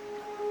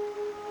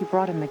you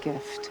brought him a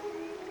gift.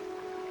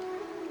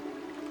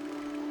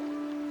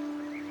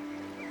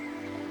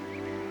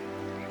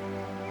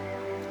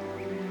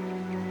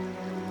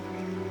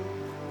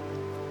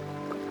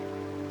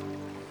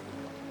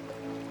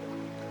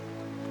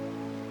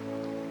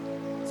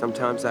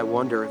 Sometimes I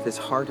wonder if his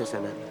heart is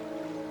in it.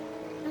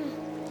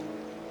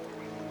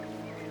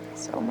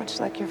 So much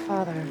like your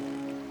father.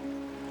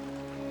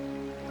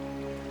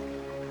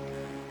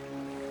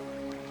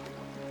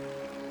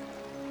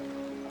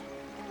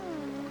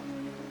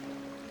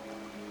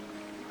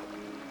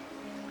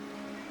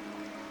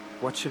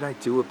 What should I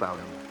do about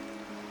him?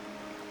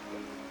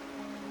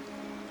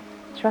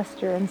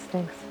 Trust your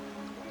instincts.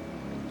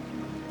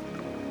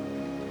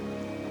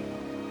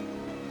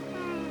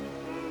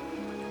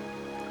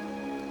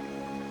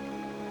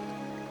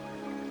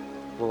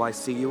 Will I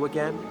see you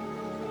again?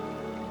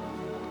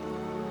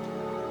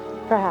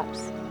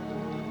 Perhaps.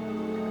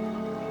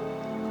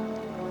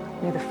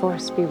 May the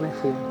Force be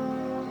with you.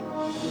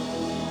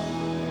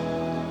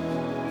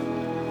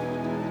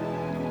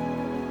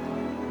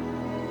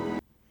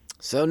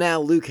 So now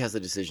Luke has a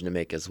decision to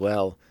make as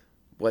well.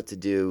 What to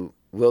do?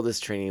 Will this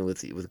training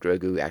with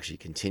Grogu actually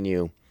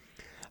continue?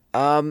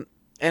 And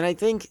I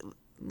think,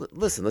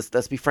 listen,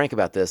 let's be frank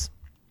about this.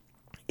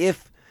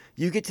 If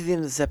you get to the end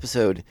of this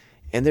episode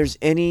and there's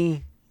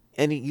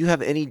you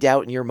have any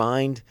doubt in your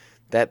mind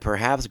that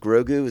perhaps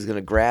Grogu is going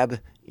to grab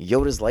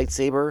Yoda's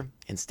lightsaber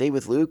and stay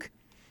with Luke,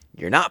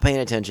 you're not paying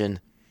attention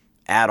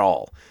at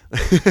all.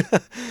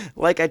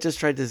 Like I just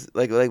tried to,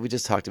 like we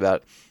just talked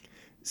about,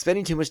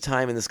 spending too much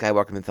time in the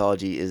Skywalker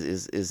mythology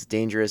is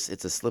dangerous.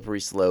 It's a slippery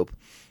slope.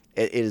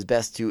 It is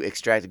best to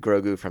extract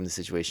Grogu from the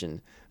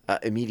situation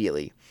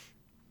immediately.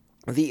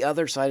 The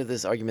other side of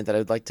this argument that I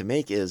would like to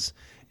make is,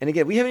 and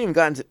again, we haven't even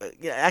gotten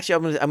to.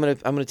 Actually, I'm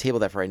gonna table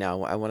that for right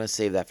now. I want to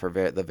save that for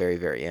the very,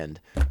 very end.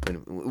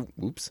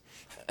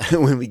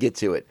 When we get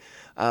to it,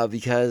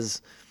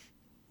 because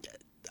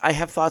I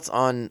have thoughts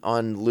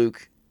on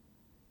Luke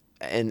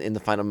and in the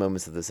final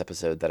moments of this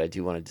episode that I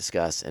do want to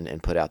discuss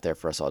and put out there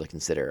for us all to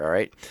consider. All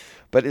right,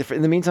 but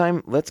in the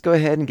meantime, let's go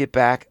ahead and get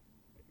back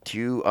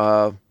to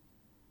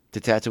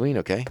Tatooine.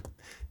 Okay,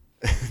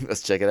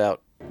 let's check it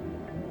out.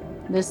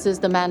 This is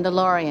the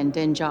Mandalorian,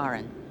 Din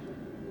Djarin.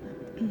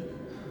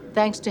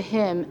 Thanks to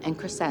him and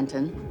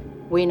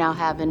Chrysanthemum, we now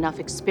have enough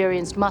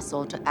experienced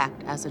muscle to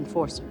act as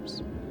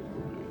enforcers.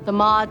 The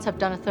mods have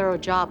done a thorough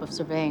job of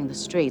surveying the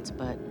streets,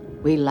 but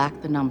we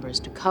lack the numbers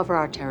to cover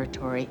our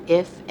territory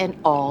if an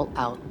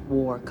all-out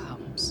war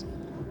comes.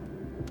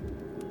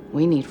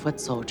 We need foot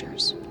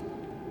soldiers.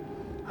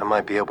 I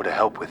might be able to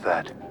help with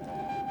that.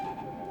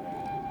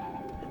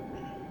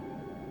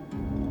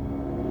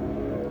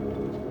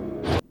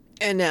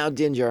 And now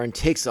Din Djarin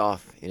takes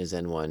off in his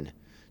N1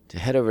 to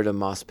head over to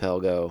Mos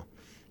Pelgo.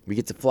 We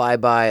get to fly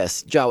by a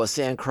Jawa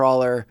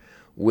sandcrawler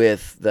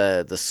with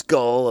the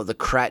skull of the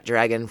Krat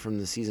dragon from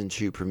the season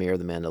 2 premiere of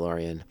The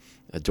Mandalorian,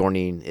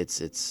 adorning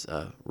its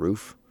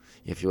roof,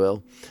 if you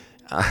will.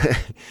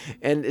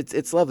 And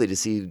it's lovely to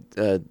see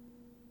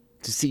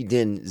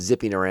Din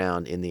zipping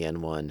around in the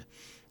N1,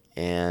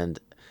 and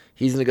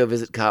he's gonna go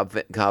visit Cobb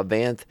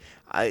Vanth.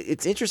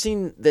 It's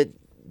interesting that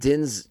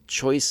Din's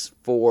choice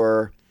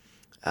for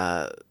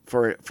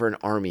an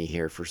army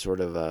here, for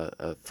sort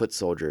of foot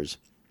soldiers,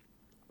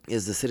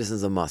 is the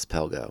citizens of Mos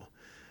Pelgo.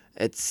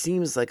 It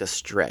seems like a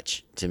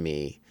stretch to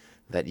me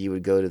that you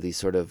would go to these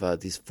sort of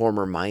these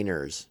former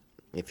miners,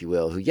 if you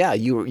will, who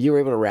you were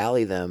able to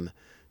rally them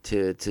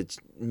to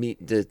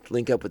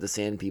link up with the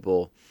Sand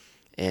People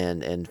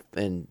and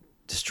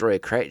destroy a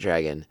Krat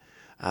dragon.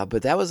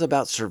 But that was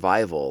about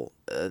survival,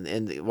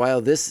 and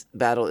while this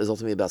battle is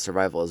ultimately about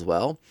survival as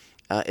well,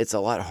 it's a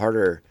lot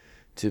harder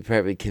to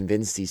probably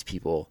convince these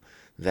people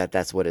that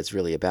that's what it's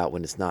really about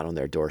when it's not on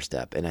their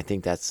doorstep. And I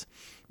think that's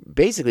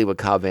basically what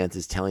Cobb Vanth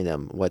is telling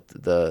them, what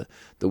the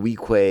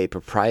Weequay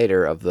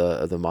proprietor of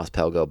the Mos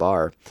Pelgo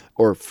bar,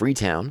 or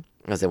Freetown,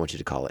 as I want you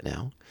to call it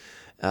now,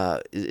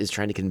 is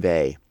trying to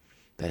convey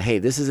that, hey,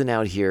 this isn't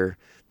out here.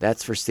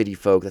 That's for city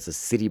folk. That's a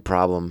city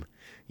problem.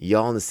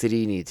 Y'all in the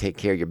city need to take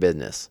care of your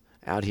business.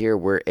 Out here,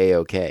 we're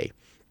A-okay.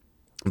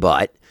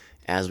 But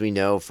as we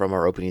know from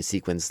our opening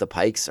sequence, the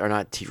Pikes are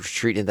not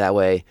treating it that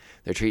way.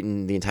 They're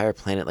treating the entire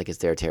planet like it's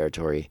their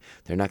territory.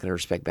 They're not going to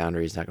respect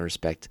boundaries, not going to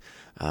respect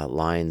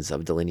lines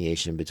of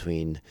delineation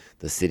between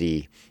the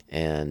city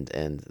and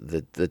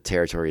the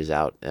territories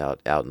out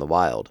in the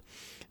wild.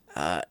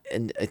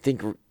 And I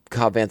think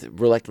Cobb Vanth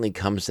reluctantly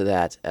comes to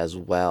that as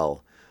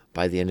well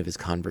by the end of his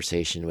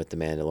conversation with the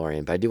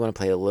Mandalorian. But I do want to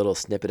play a little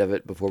snippet of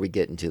it before we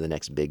get into the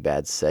next big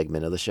bad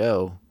segment of the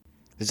show.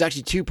 There's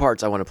actually 2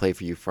 parts I want to play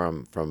for you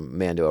from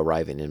Mando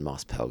arriving in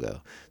Mos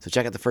Pelgo. So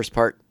check out the first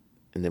part,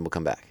 and then we'll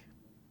come back.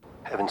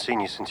 Haven't seen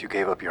you since you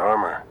gave up your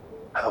armor.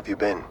 How have you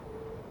been?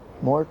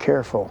 More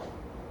careful.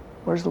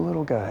 Where's the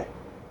little guy?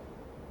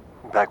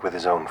 Back with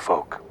his own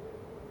folk.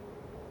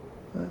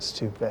 That's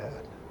too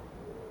bad.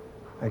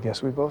 I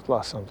guess we both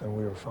lost something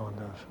we were fond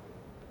of.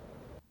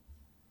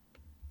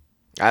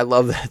 I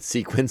love that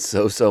sequence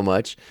so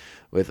much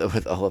with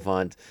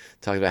Oliphant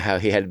talking about how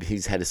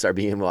he's had to start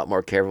being a lot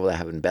more careful with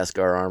having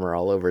Beskar armor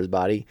all over his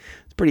body.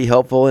 It's pretty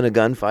helpful in a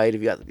gunfight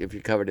if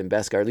you're covered in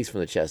Beskar, at least from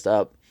the chest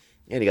up.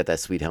 And he got that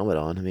sweet helmet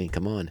on. I mean,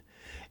 come on.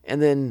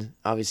 And then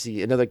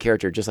obviously another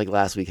character, just like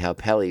last week, how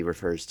Peli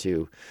refers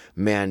to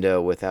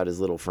Mando without his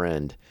little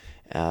friend.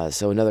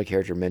 So another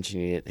character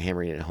mentioning it,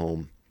 hammering it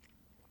home,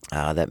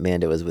 that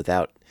Mando is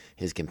without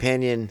his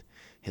companion,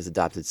 his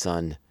adopted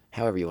son,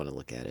 however you want to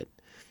look at it.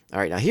 All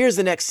right, now here's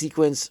the next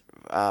sequence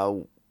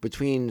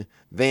between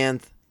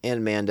Vanth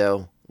and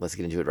Mando. Let's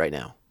get into it right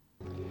now.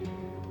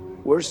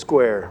 We're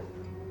square,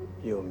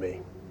 you and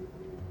me.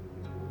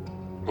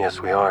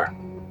 Yes, we are.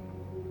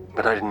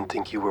 But I didn't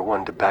think you were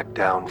one to back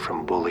down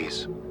from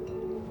bullies.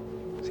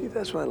 See,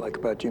 that's what I like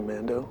about you,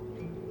 Mando.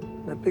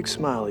 That big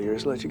smile of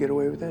yours lets you get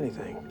away with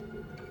anything.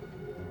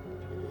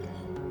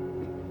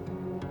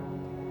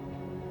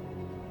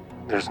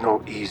 There's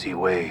no easy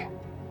way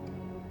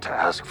to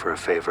ask for a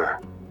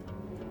favor.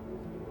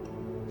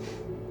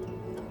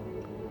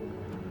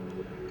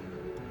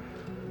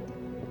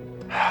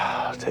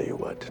 tell you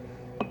what.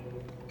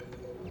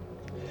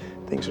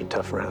 Things are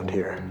tough around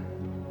here.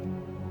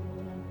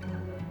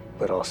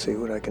 But I'll see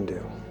what I can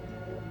do.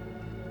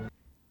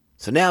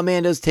 So now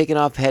Mando's taking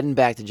off, heading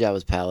back to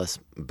Jabba's palace,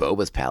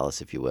 Boba's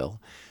palace, if you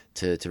will,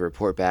 to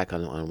report back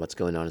on what's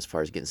going on as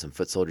far as getting some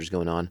foot soldiers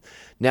going on.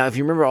 Now, if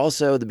you remember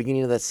also the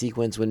beginning of that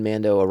sequence when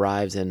Mando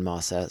arrives in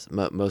Mos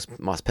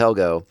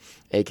Pelgo,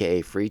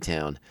 a.k.a.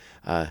 Freetown,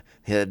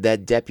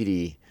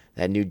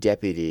 that new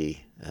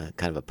deputy,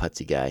 kind of a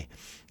putsy guy,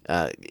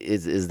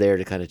 is there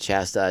to kind of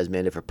chastise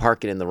Mando for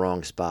parking in the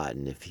wrong spot.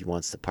 And if he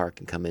wants to park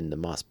and come into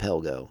Mos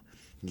Pelgo,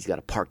 he's got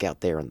to park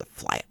out there on the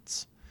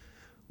flats.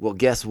 Well,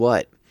 guess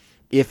what?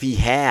 If he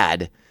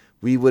had,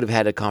 we would have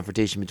had a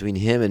confrontation between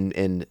him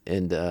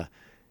and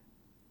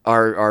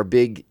our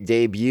big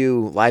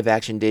debut, live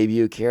action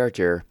debut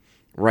character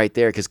right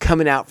there. Because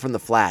coming out from the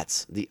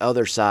flats, the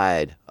other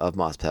side of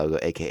Mos Pelgo,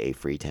 aka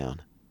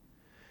Freetown,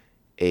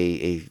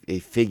 a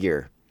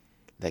figure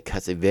that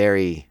cuts a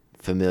very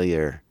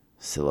familiar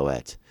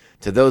silhouette.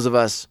 To those of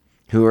us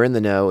who are in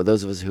the know,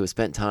 those of us who have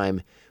spent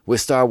time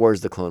with Star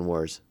Wars: The Clone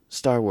Wars,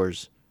 Star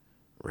Wars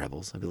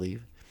Rebels, I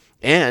believe,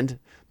 and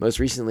most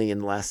recently in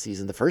the last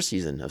season, the first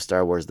season of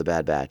Star Wars: The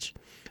Bad Batch.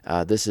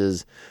 This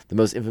is the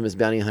most infamous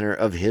bounty hunter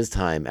of his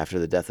time after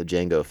the death of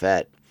Jango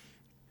Fett.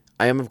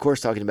 I am, of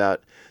course, talking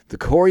about the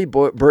Corey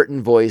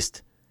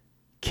Burton-voiced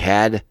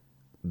Cad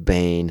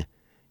Bane.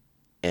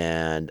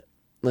 And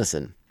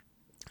listen,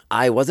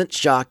 I wasn't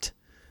shocked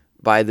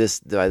by this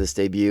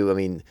debut. I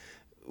mean,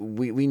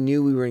 we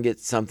knew we were going to get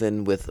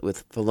something with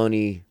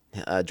Filoni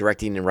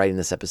directing and writing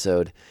this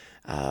episode.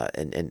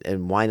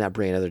 And why not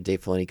bring another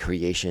Dave Filoni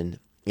creation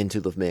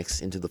into the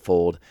mix, into the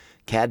fold?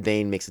 Cad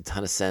Bane makes a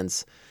ton of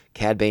sense.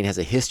 Cad Bane has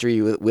a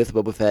history with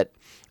Boba Fett,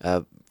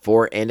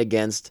 for and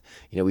against.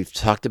 You know, we've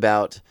talked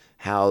about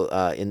how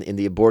in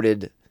the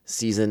aborted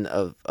season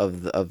of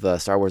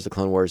Star Wars: The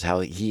Clone Wars, how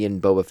he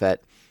and Boba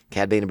Fett,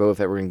 Cad Bane and Boba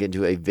Fett, were going to get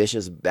into a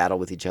vicious battle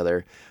with each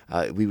other.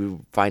 We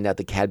would find out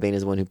that Cad Bane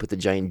is the one who put the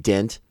giant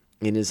dent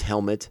in his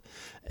helmet,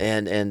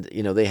 and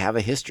you know, they have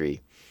a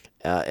history.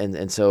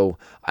 And so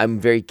I'm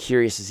very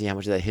curious to see how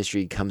much of that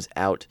history comes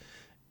out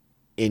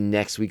in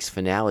next week's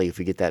finale, if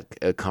we get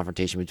that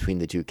confrontation between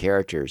the two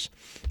characters,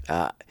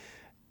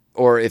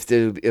 or if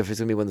it's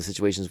gonna be one of the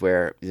situations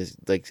where,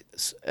 like,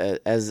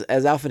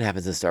 as often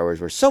happens in Star Wars,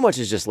 where so much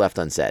is just left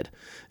unsaid,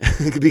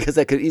 because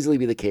that could easily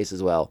be the case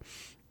as well.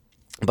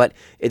 But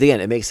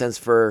it makes sense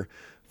for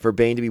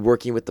Bane to be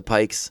working with the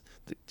Pikes,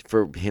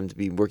 for him to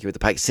be working with the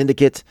Pike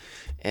Syndicate,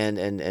 and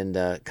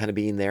kind of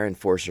being their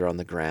enforcer on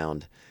the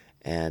ground.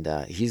 And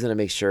he's there to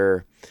make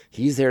sure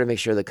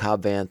that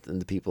Cobb Vanth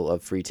and the people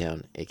of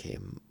Freetown, aka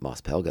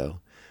Mos Pelgo,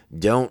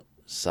 don't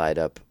side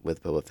up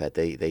with Boba Fett.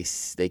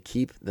 They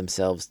keep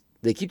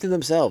to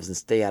themselves and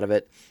stay out of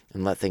it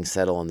and let things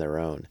settle on their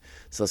own.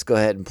 So let's go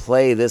ahead and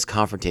play this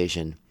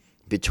confrontation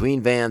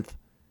between Vanth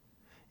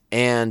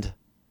and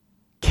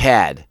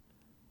Cad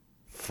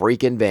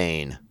freaking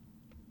Bane.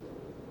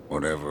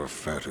 Whatever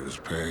Fett is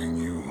paying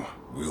you,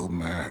 we'll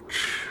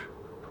match.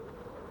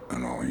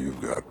 And all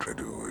you've got to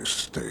do is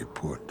stay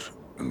put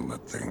and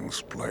let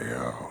things play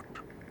out.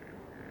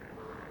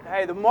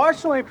 Hey, the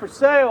Marshal ain't for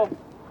sale.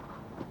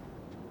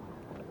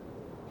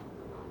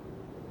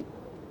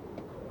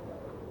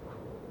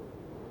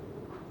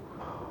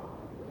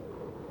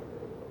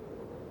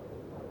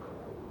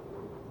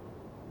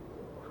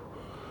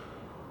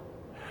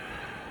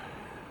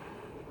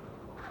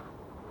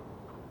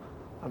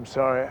 I'm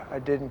sorry, I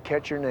didn't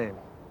catch your name.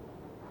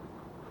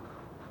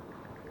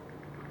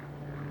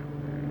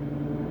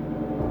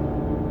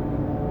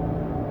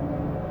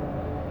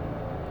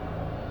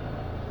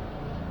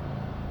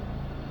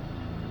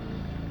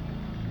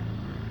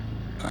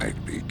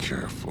 I'd be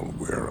careful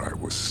where I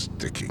was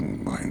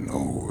sticking my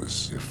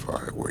nose if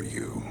I were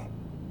you.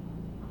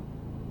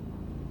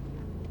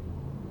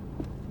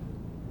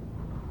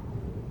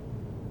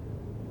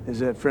 Is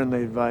that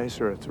friendly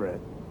advice or a threat?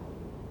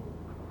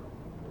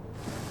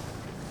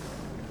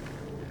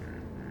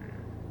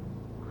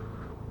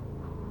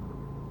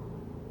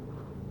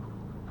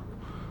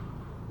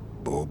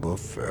 Boba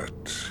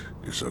Fett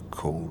is a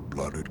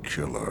cold-blooded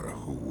killer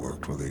who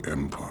worked for the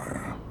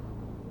Empire.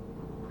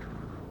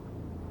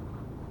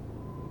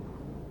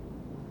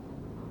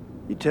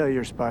 You tell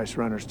your spice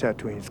runners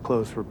Tatooine's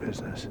closed for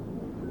business.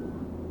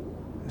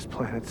 This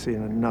planet's seen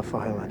enough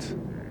violence.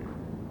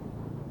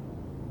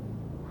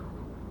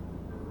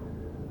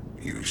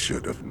 You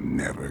should have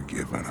never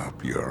given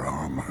up your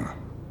armor.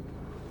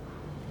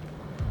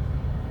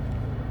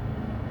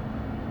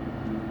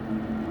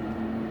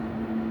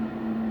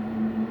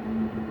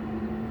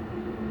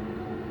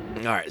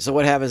 All right, so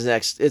what happens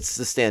next? It's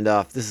the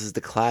standoff. This is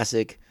the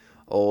classic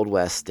Old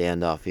West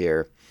standoff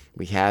here.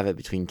 We have it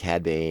between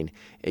Cad Bane,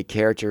 a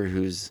character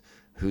whose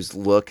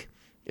look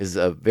is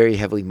very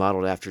heavily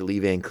modeled after Lee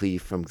Van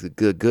Cleef from The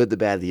Good, the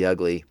Bad, the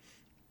Ugly.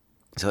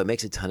 So it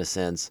makes a ton of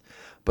sense.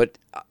 But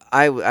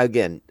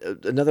again,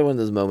 another one of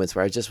those moments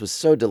where I just was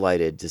so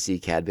delighted to see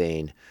Cad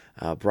Bane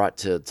brought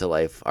to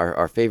life,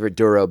 our favorite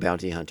Duro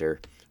bounty hunter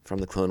from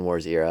the Clone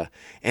Wars era,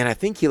 and I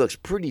think he looks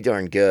pretty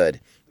darn good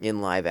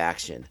in live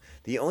action.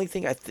 The only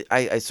thing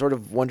I sort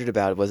of wondered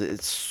about was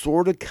it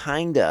sort of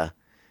kind of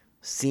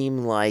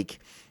seemed like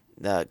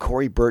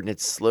Corey Burton had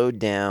slowed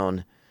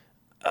down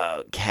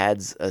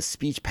Cad's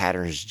speech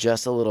patterns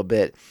just a little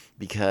bit,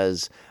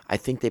 because I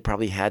think they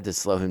probably had to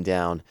slow him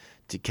down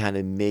to kind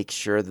of make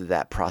sure that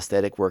that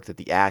prosthetic work that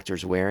the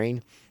actor's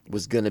wearing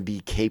was going to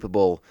be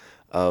capable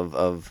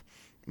of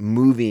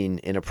moving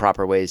in a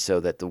proper way, so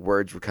that the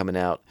words were coming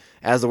out.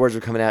 As the words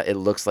were coming out, it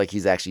looks like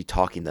he's actually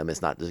talking them.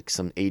 It's not like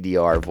some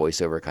ADR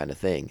voiceover kind of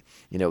thing.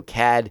 You know,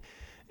 Cad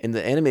in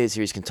the animated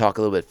series can talk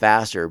a little bit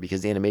faster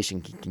because the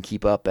animation can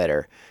keep up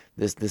better.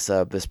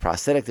 This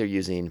prosthetic they're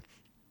using,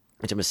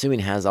 which I'm assuming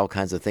has all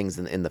kinds of things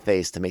in the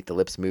face to make the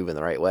lips move in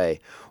the right way,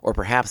 or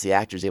perhaps the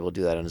actor's able to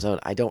do that on his own.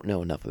 I don't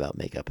know enough about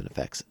makeup and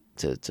effects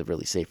to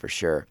really say for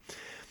sure.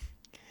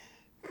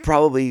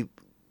 Probably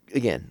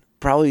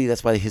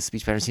that's why his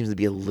speech pattern seems to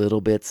be a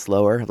little bit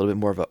slower, a little bit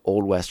more of an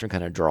old Western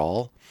kind of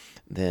drawl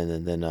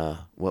than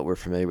what we're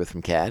familiar with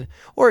from Cad.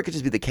 Or it could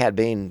just be the Cad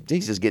Bane,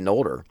 he's just getting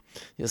older.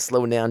 He's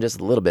slowing down just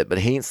a little bit, but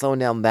he ain't slowing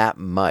down that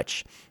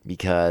much,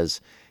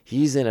 because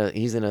he's in a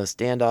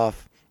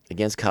standoff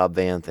against Cobb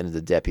Vanth and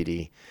the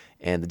deputy,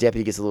 and the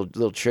deputy gets a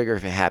little trigger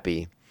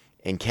happy,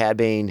 and Cad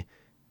Bane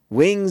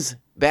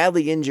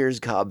badly injures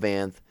Cobb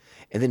Vanth,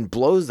 and then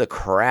blows the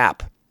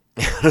crap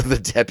out of the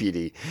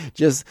deputy,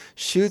 just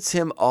shoots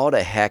him all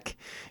to heck.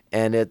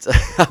 And it's,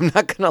 I'm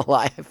not going to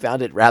lie, I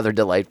found it rather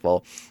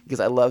delightful, because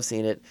I love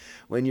seeing it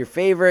when your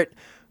favorite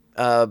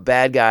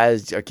bad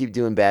guys keep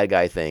doing bad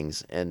guy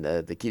things, and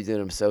they keep doing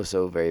them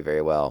so very,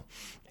 very well.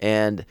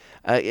 And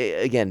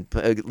again,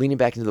 leaning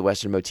back into the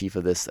Western motif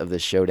of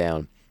this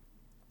showdown,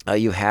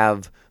 you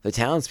have the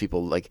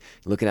townspeople like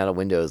looking out of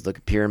windows,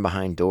 peering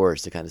behind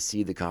doors to kind of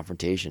see the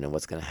confrontation and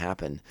what's going to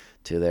happen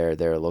to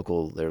their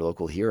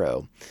local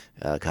hero,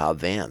 Cobb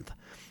Vanth.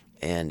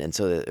 And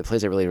so it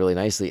plays it really, really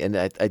nicely. And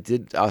I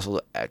did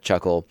also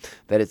chuckle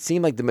that it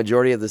seemed like the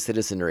majority of the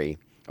citizenry,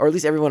 or at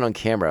least everyone on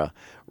camera,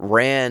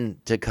 ran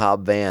to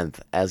Cobb Vanth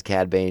as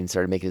Cad Bane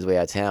started making his way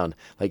out of town.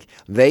 Like,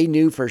 they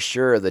knew for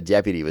sure the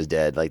deputy was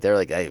dead. Like, they're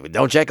like, hey,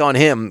 don't check on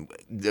him.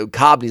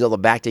 Cobb needs all the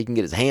back he can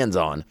get his hands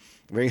on.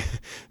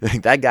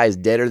 That guy's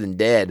deader than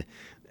dead.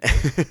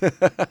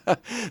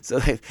 So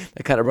that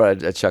kind of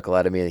brought a chuckle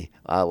out of me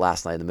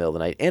last night in the middle of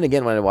the night. And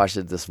again, when I watched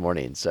it this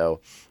morning.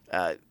 So,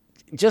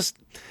 just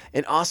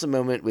an awesome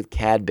moment with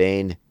Cad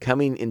Bane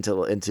coming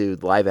into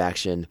live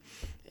action,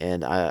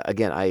 and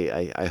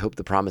I hope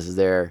the promise is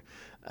there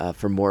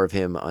for more of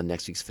him on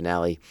next week's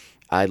finale.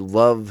 I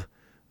love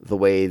the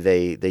way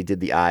they did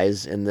the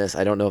eyes in this.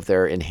 I don't know if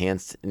they're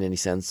enhanced in any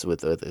sense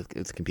with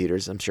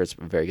computers. I'm sure it's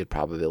a very good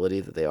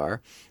probability that they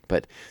are,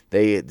 but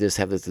they just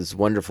have this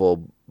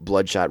wonderful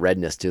bloodshot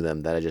redness to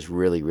them that I just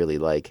really, really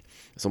like.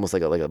 It's almost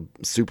like a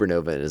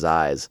supernova in his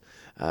eyes.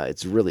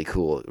 It's really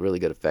cool, really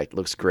good effect.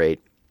 Looks great.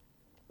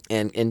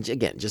 And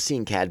again, just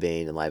seeing Cad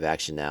Bane in live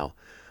action now,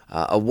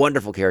 a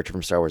wonderful character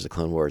from Star Wars: The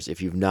Clone Wars.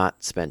 If you've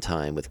not spent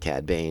time with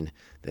Cad Bane,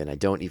 then I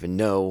don't even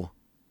know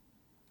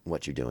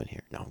what you're doing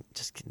here. No,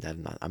 just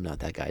kidding. I'm not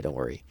that guy. Don't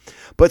worry.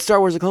 But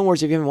Star Wars: The Clone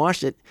Wars, if you haven't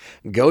watched it,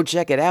 go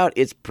check it out.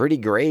 It's pretty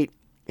great,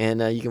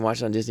 and you can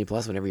watch it on Disney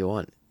Plus whenever you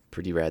want.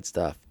 Pretty rad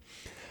stuff.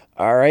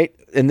 All right,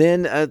 and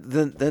then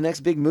the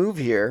next big move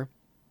here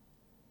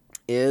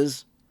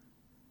is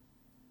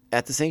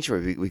at the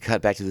sanctuary. We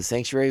cut back to the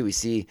sanctuary. We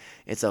see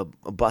it's a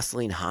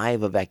bustling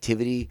hive of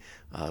activity,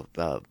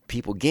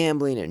 people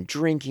gambling and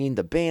drinking,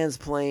 the band's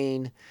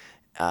playing,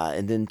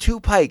 and then two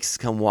Pikes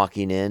come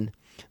walking in.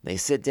 They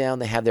sit down.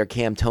 They have their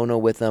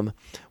Camtono with them.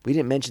 We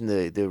didn't mention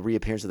the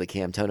reappearance of the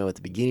Camtono at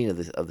the beginning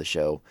of the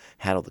show.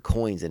 Had all the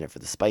coins in it for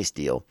the spice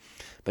deal.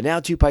 But now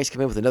two Pikes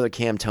come in with another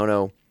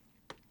Camtono,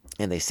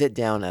 and they sit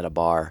down at at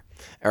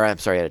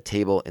a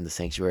table in the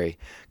sanctuary.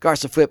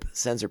 Garsa Fwip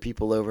sends her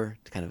people over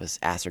to kind of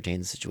ascertain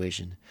the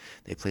situation.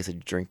 They place a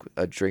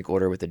drink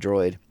order with the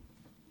droid,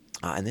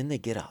 and then they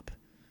get up.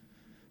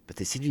 But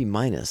they seem to be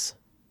minus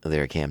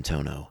their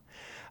Camtono.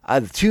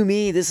 To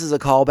me, this is a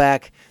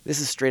callback.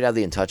 This is straight out of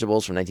The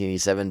Untouchables from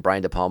 1987.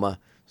 Brian De Palma,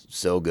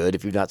 so good.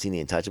 If you've not seen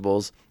The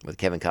Untouchables with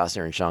Kevin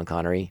Costner and Sean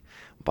Connery,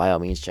 by all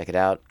means, check it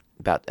out.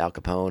 About Al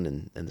Capone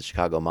and the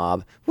Chicago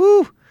mob.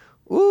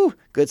 Woo,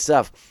 good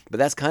stuff. But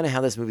that's kind of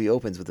how this movie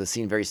opens, with a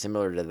scene very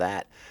similar to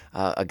that.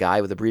 A guy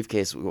with a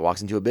briefcase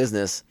walks into a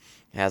business,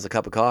 has a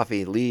cup of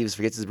coffee, leaves,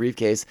 forgets his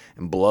briefcase,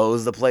 and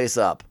blows the place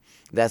up.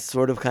 That's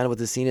sort of kind of what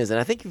this scene is. And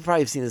I think you've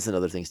probably seen this in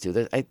other things too.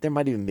 There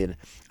might even be,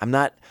 I'm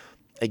not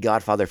a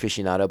Godfather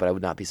aficionado, but I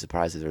would not be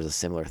surprised if there's a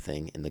similar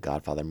thing in the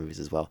Godfather movies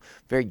as well.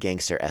 Very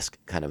gangster-esque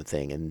kind of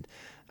thing. And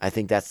I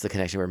think that's the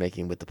connection we're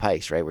making with the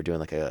Pikes, right? We're doing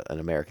like an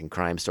American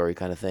crime story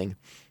kind of thing.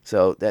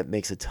 So that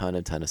makes a ton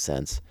of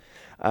sense.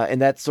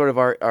 And that's sort of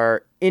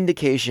our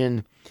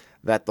indication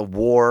that the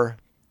war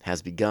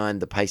has begun.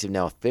 The Pikes have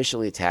now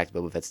officially attacked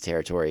Boba Fett's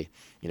territory.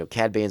 You know,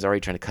 Cad Bane's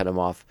already trying to cut him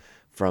off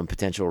from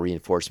potential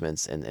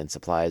reinforcements and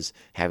supplies,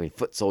 having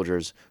foot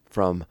soldiers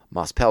from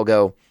Mos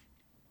Pelgo.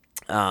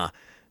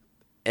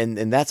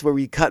 And that's where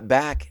we cut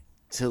back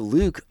to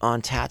Luke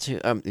on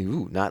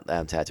Tatooine. Not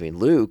on Tatooine.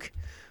 Luke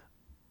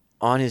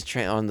on his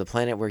on the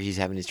planet where he's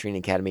having his training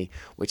academy,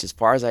 which, as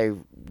far as I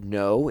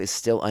know, is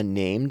still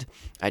unnamed.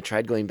 I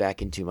tried going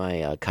back into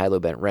my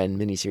Kylo Bent Ren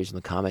miniseries from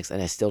the comics,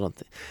 and I still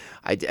don't.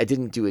 I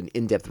didn't do an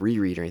in-depth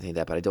reread or anything like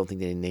that, but I don't think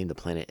they named the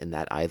planet in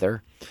that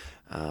either.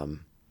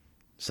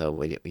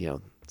 So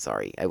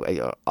sorry.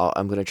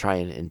 I'm going to try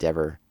and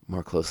endeavor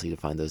more closely to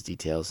find those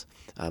details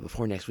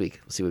before next week.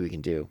 We'll see what we can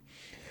do.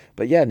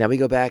 But yeah, now we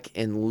go back,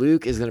 and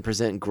Luke is going to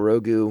present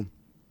Grogu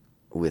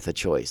with a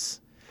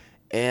choice,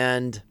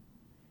 and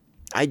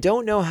I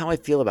don't know how I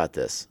feel about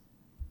this.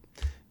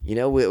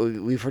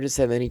 We've heard it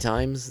said many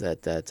times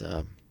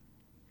that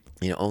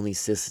only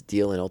Sith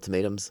deal in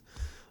ultimatums,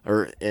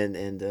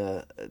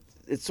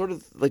 it's sort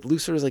of like Luke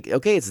sort of like,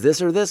 okay, it's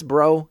this or this,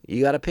 bro.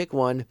 You got to pick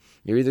one.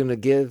 You're either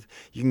going to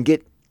you can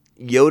get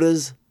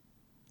Yoda's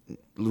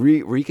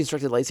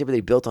reconstructed lightsaber they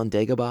built on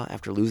Dagobah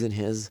after losing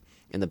his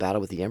in the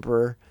battle with the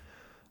Emperor,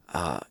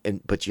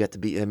 but you have to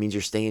that means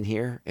you're staying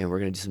here, and we're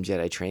going to do some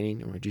Jedi training,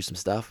 and we're going to do some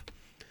stuff,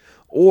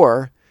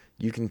 or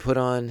you can put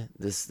on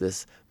this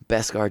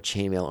Beskar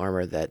chainmail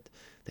armor that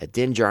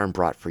Din Djarin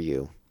brought for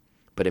you,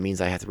 but it means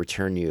I have to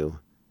return you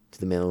to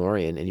the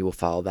Mandalorian, and you will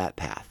follow that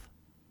path.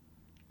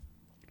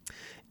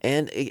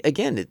 And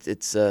again,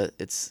 it's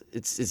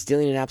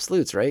dealing in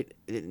absolutes, right?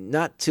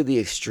 Not to the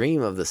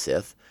extreme of the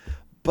Sith,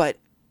 but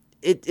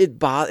it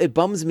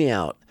bums me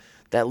out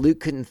that Luke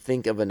couldn't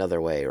think of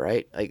another way,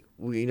 right? Like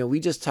we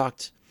just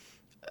talked.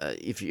 I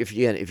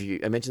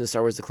mentioned the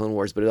Star Wars: The Clone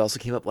Wars, but it also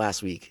came up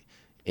last week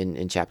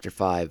in Chapter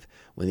 5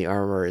 when the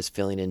armorer is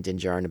filling in Din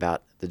Djarin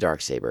about the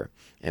Darksaber,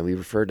 and we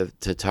referred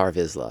to Tar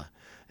Vizsla,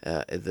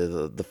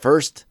 the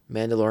first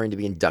Mandalorian to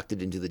be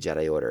inducted into the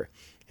Jedi Order.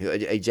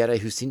 A Jedi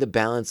who seemed to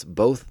balance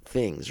both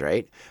things,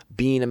 right?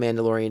 Being a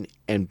Mandalorian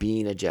and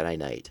being a Jedi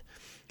Knight.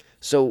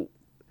 So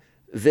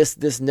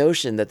this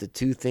notion that the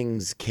two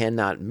things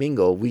cannot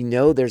mingle, we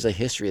know there's a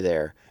history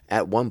there.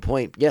 At one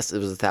point, yes, it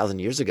was 1,000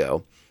 years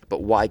ago,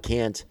 but why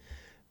can't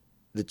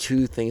the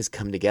two things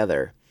come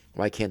together?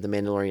 Why can't the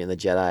Mandalorian and the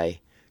Jedi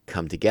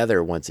come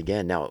together once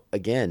again? Now,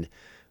 again,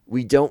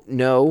 we don't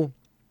know.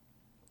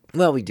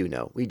 Well, we do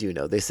know. We do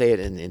know. They say it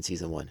in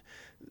Season 1.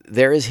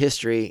 There is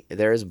history,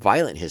 there is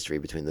violent history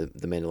between the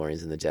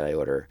Mandalorians and the Jedi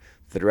Order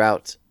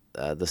throughout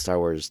the Star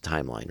Wars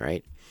timeline,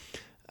 right?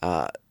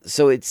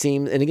 So it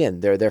seems, and again,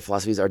 their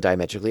philosophies are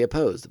diametrically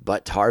opposed.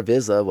 But Tar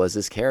Vizsla was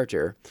this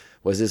character,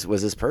 was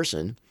this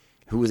person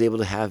who was able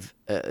to have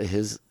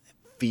his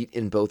feet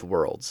in both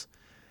worlds.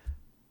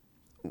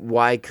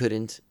 Why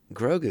couldn't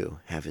Grogu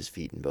have his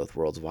feet in both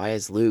worlds? Why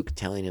is Luke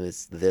telling him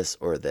it's this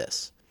or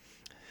this?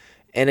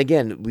 And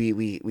again,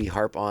 we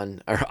harp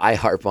on, or I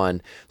harp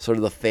on, sort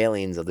of the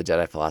failings of the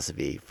Jedi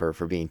philosophy for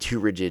being too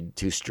rigid,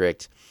 too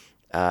strict,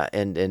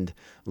 and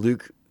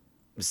Luke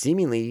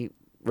seemingly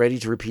ready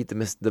to repeat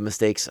the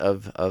mistakes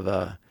of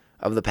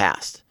the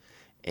past.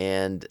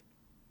 And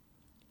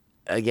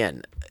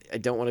again, I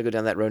don't want to go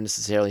down that road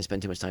necessarily and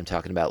spend too much time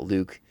talking about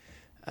Luke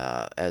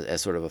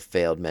as sort of a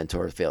failed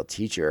mentor, a failed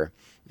teacher.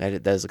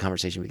 That is a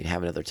conversation we can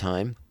have another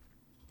time.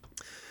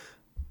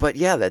 But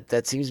yeah,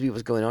 that seems to be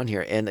what's going on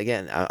here. And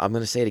again, I'm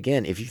going to say it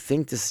again. If you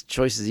think this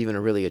choice is even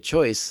really a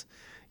choice,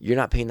 you're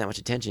not paying that much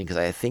attention, because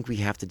I think we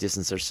have to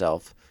distance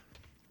ourselves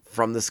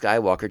from the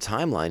Skywalker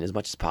timeline as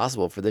much as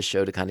possible for this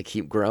show to kind of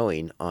keep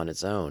growing on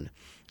its own.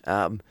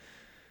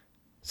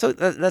 So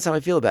that's how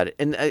I feel about it.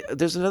 And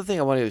there's another thing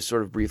I want to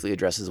sort of briefly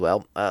address as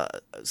well.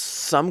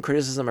 Some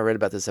criticism I read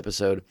about this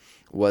episode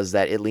was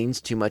that it leans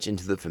too much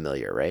into the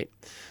familiar, right?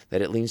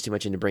 That it leans too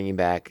much into bringing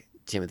back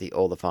Timothy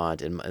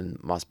Olyphant and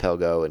Mos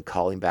Pelgo and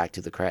calling back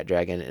to the Krat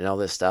Dragon and all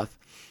this stuff.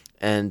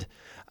 And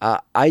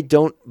I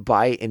don't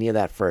buy any of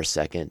that for a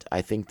second.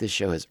 I think this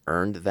show has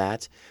earned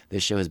that.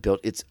 This show has built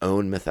its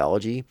own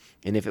mythology.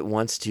 And if it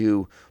wants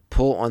to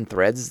pull on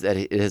threads that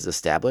it has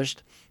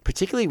established,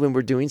 particularly when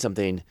we're doing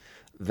something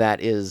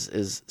that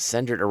is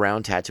centered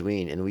around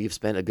Tatooine, and we've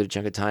spent a good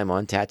chunk of time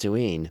on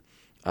Tatooine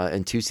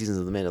in 2 seasons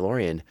of The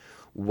Mandalorian,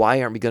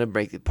 why aren't we going to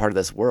make it part of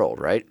this world,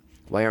 right?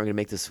 Why aren't we going to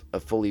make this a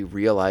fully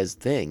realized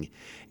thing?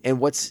 And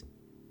what's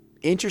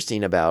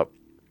interesting about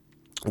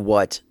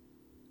what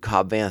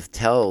Cobb Vanth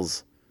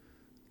tells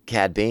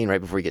Cad Bane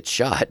right before he gets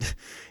shot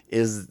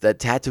is that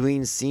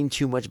Tatooine's seen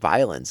too much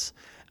violence.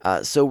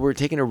 So we're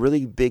taking a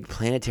really big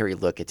planetary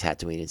look at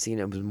Tatooine and seeing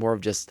it was more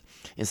of just,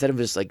 instead of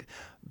just like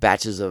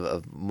batches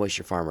of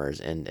moisture farmers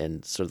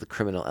and sort of the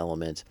criminal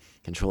element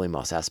controlling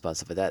Mos Espa and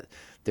stuff like that,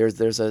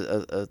 there's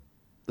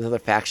another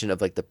faction of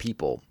like the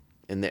people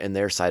and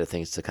their side of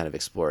things to kind of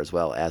explore as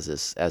well, as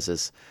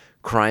this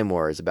crime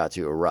war is about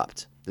to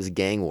erupt. This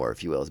gang war,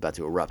 if you will, is about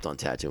to erupt on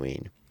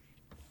Tatooine.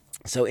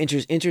 So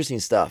interesting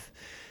stuff.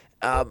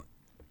 And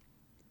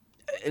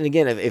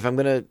again, if I'm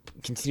going to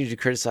continue to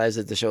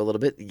criticize the show a little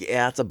bit,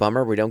 yeah, it's a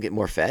bummer we don't get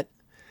more Fett.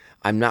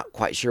 I'm not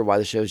quite sure why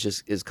the show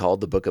is called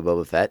The Book of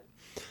Boba Fett.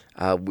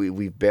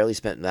 We've barely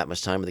spent that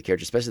much time with the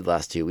character, especially the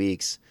last 2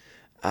 weeks.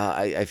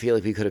 I feel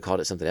like we could have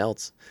called it something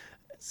else.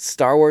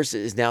 Star Wars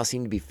is now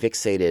seem to be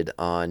fixated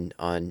on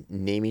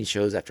naming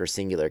shows after a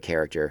singular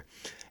character.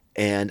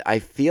 And I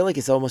feel like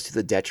it's almost to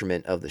the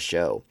detriment of the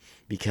show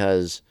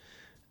because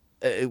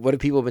what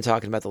have people been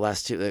talking about the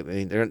last two? I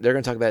mean, they're going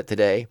to talk about it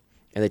today,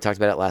 and they talked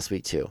about it last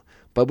week too.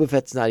 Boba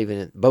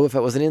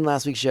Fett wasn't in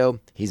last week's show.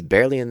 He's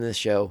barely in this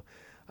show.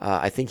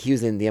 I think he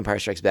was in The Empire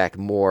Strikes Back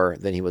more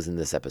than he was in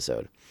this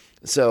episode.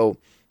 So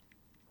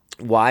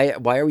why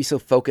are we so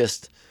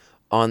focused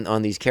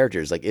on these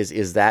characters? Like,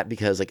 is that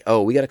because like,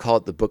 oh, we got to call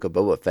it the Book of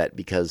Boba Fett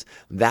because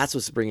that's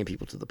what's bringing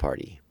people to the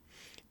party?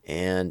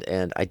 And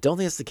I don't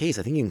think that's the case.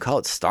 I think you can call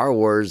it Star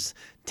Wars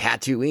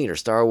Tatooine or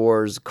Star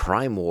Wars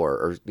Crime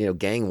War or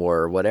Gang War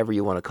or whatever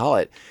you want to call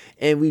it,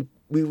 and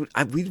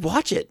we'd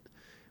watch it.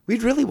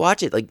 We'd really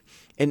watch it. Like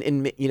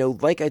and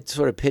like I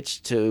sort of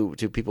pitched to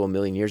people a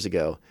million years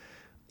ago.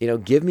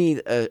 Give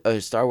me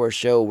a Star Wars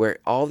show where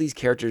all these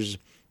characters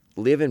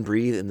live and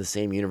breathe in the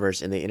same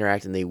universe and they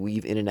interact and they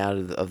weave in and out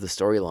of the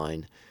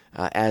storyline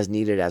as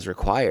needed, as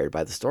required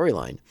by the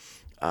storyline.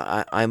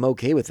 I'm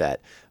okay with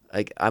that.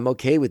 Like, I'm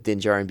okay with Din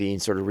Djarin being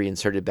sort of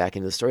reinserted back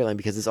into the storyline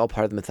because it's all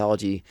part of the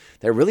mythology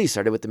that really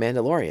started with The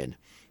Mandalorian.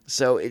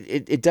 So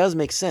it does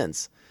make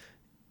sense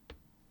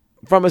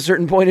from a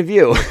certain point of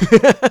view.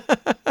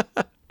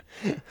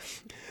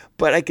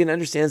 But I can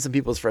understand some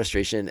people's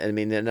frustration. I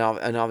mean, and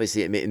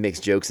obviously it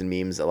makes jokes and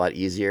memes a lot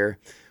easier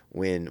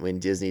when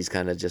Disney's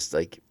kind of just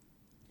like,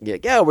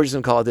 yeah, we're just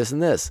going to call it this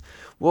and this.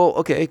 Well,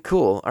 okay,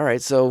 cool. All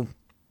right, so,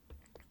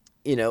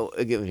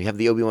 again, you have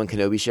the Obi-Wan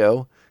Kenobi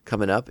show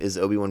coming up. Is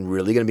Obi-Wan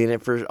really going to be in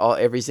it for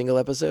every single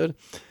episode?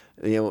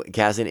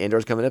 Cassian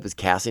Andor's coming up. Is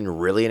Cassian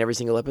really in every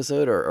single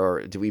episode,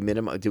 or do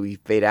we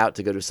fade out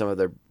to go to some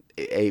other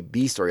a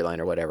B storyline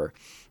or whatever?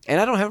 And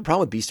I don't have a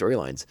problem with B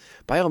storylines.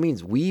 By all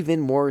means, weave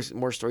in more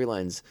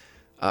storylines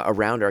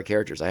around our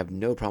characters. I have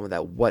no problem with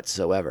that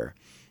whatsoever.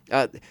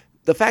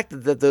 The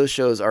fact that those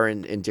shows are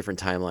in different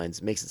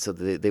timelines makes it so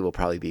that they will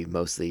probably be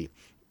mostly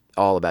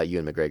all about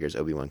Ewan McGregor's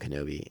Obi-Wan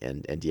Kenobi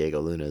and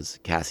Diego Luna's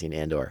Cassian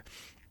Andor.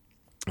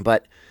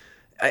 But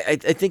I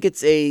think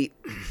it's I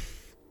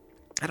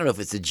don't know if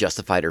it's a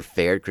justified or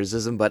fair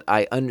criticism, but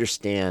I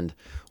understand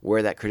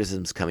where that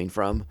criticism's coming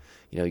from.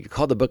 You're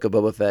called the Book of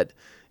Boba Fett,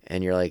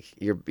 and you're like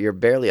you're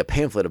barely a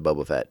pamphlet of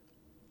Boba Fett.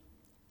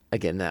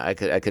 Again, I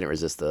couldn't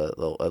resist a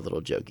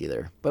little joke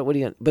either. But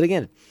but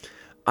again,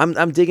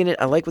 I'm digging it.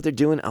 I like what they're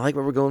doing. I like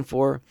what we're going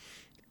for,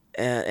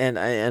 and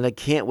I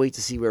can't wait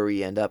to see where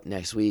we end up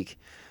next week.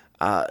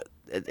 And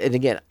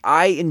again,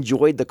 I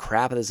enjoyed the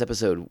crap of this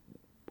episode.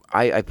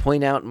 I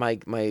point out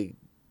my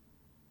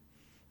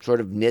sort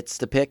of nits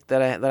to pick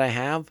that I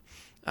have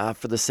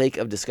for the sake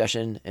of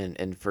discussion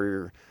and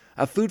for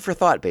food for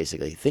thought,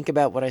 basically. Think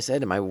about what I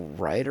said. Am I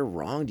right or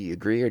wrong? Do you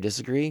agree or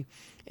disagree?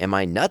 Am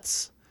I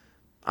nuts?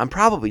 I'm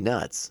probably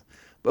nuts.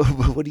 But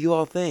what do you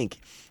all think?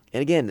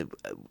 And again,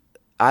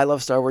 I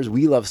love Star Wars.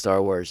 We love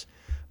Star Wars.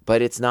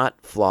 But it's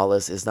not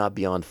flawless. It's not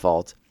beyond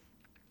fault.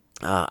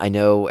 I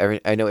know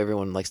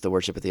everyone likes to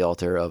worship at the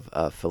altar of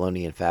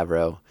Filoni and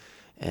Favreau.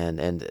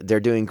 And they're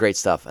doing great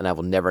stuff, and I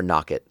will never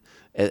knock it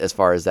as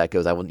far as that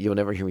goes. You'll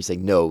never hear me say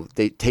no.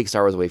 They take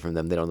Star Wars away from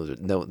them. They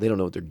don't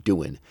know what they're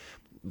doing,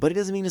 but it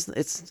doesn't mean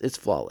it's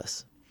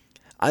flawless.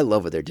 I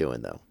love what they're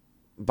doing though.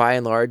 By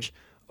and large,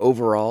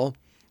 overall,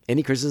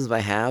 any criticisms I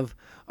have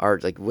are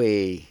like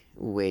way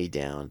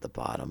down at the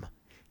bottom.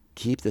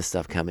 Keep this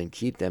stuff coming.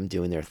 Keep them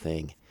doing their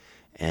thing,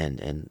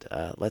 and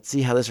let's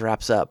see how this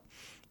wraps up.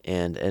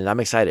 And I'm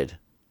excited.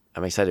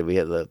 We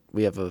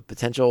have a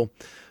potential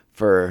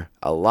for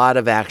a lot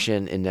of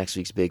action in next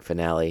week's big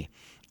finale.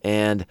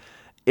 And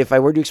if I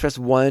were to express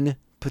one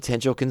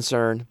potential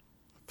concern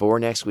for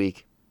next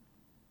week,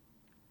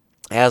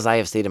 as I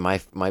have stated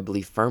my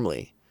belief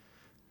firmly,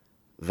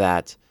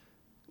 that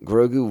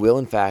Grogu will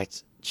in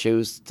fact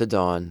choose to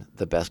don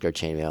the Beskar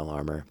chainmail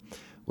armor,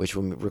 which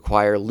will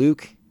require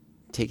Luke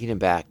taking him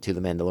back to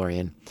the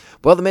Mandalorian.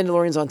 Well, the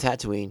Mandalorian's on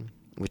Tatooine,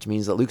 which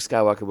means that Luke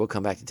Skywalker will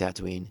come back to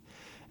Tatooine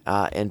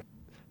and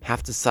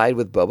have to side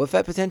with Boba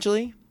Fett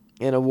potentially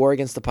in a war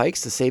against the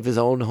Pikes to save his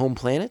own home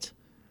planet.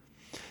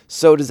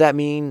 So does that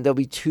mean there'll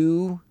be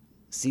 2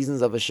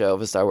 seasons of a Star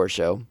Wars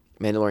show,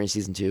 Mandalorian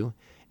Season 2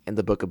 and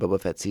the Book of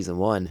Boba Fett Season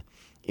 1,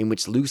 in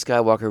which Luke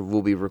Skywalker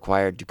will be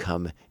required to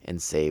come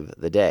and save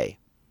the day?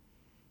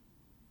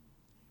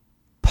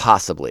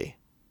 Possibly.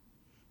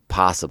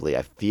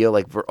 I feel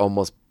like we're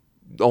almost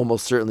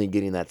certainly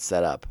getting that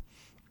set up.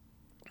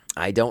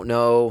 I don't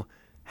know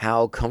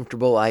how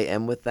comfortable I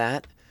am with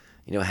that.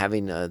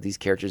 Having these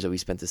characters that we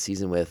spent the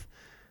season with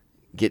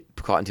get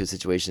caught into a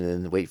situation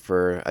and wait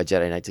for a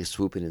Jedi Knight to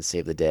swoop in and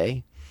save the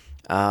day.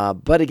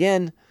 But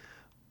again,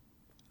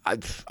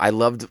 I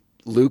loved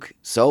Luke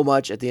so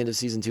much at the end of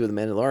Season 2 of The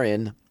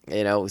Mandalorian.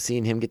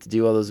 Seeing him get to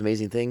do all those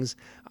amazing things,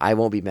 I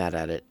won't be mad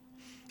at it.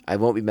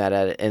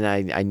 And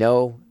I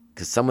know,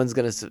 because someone's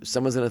gonna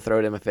throw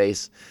it in my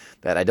face,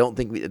 that I don't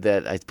think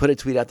that I put a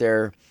tweet out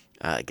there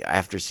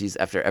after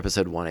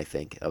episode 1, I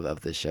think,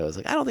 of this show. It's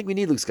like, I don't think we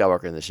need Luke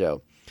Skywalker in the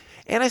show.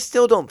 And I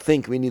still don't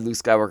think we need Luke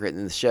Skywalker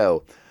in the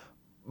show.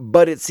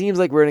 But it seems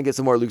like we're going to get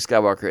some more Luke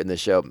Skywalker in the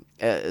show,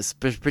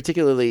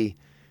 particularly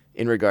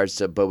in regards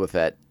to Boba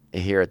Fett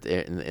here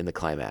in the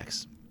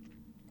climax.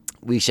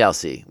 we shall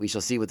see. We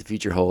shall see what the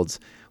future holds.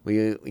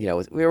 We're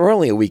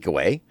only a week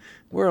away.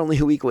 We're only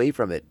a week away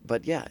from it.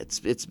 But yeah, it's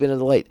been a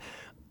delight.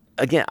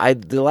 Again,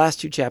 the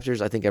last 2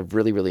 chapters I think I've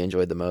really, really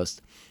enjoyed the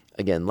most.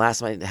 Again,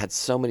 last night had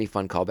so many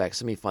fun callbacks,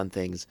 so many fun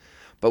things.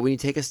 But when you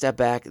take a step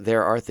back,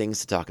 there are things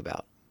to talk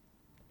about.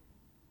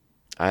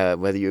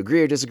 Whether you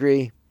agree or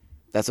disagree,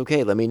 that's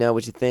okay. Let me know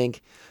what you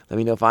think. Let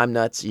me know if I'm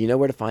nuts. You know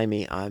where to find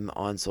me. I'm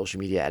on social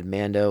media at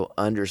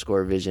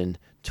Mando_Vision,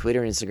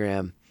 Twitter and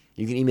Instagram.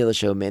 You can email the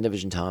show,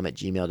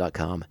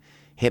 mandovisiontom@gmail.com.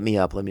 Hit me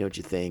up. Let me know what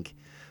you think.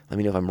 Let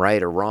me know if I'm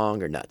right or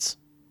wrong or nuts.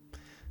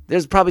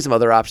 There's probably some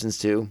other options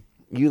too.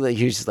 You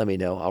just let me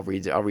know. I'll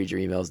read your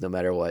emails no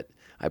matter what.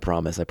 I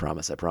promise.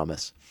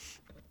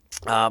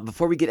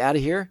 Before we get out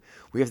of here,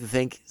 we have to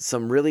thank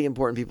some really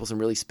important people, some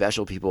really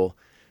special people.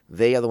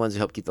 They are the ones who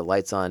help keep the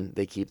lights on.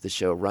 They keep the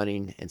show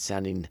running and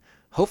sounding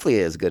hopefully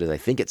as good as I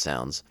think it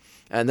sounds.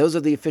 And those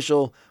are the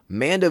official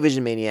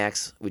Mandovision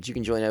Maniacs, which you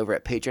can join over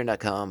at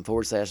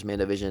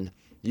patreon.com/Mandovision.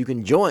 You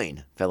can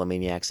join fellow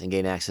Maniacs and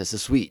gain access to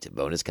sweet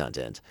bonus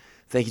content.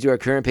 Thank you to our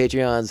current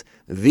Patreons,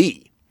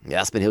 the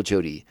Aspen Hill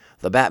Chody,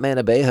 the Batman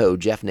Abejo,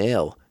 Jeff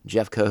Nail,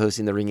 Jeff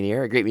co-hosting The Ring in the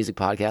Air, a great music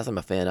podcast I'm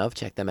a fan of.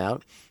 Check them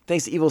out.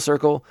 Thanks to Evil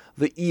Circle,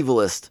 the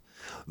evilest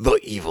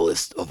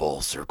of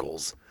all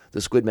circles. The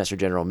Squidmaster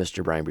General,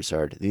 Mr. Brian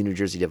Broussard, the New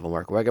Jersey Devil,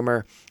 Mark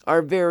Wegemer,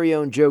 our very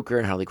own Joker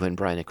and Harley Quinn,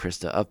 Brian and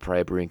Krista of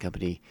Pariah Brewing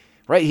Company,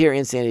 right here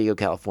in San Diego,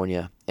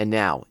 California, and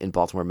now in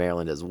Baltimore,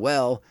 Maryland as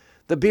well.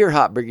 The Beer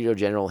Hop Brigadier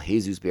General,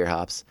 Jesus Beer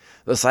Hops,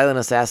 the Silent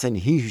Assassin,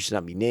 he who should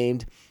not be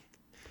named,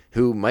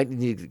 who might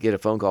need to get a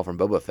phone call from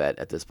Boba Fett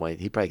at this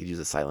point. He probably could use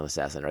a Silent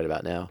Assassin right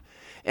about now.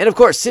 And of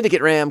course,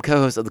 Syndicate Ram,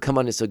 co-host of the Come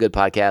On It's So Good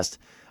podcast,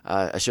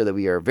 a show that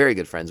we are very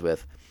good friends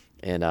with,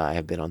 and I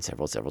have been on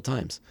several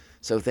times.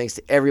 So thanks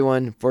to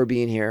everyone for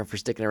being here, for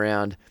sticking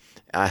around.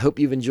 I hope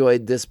you've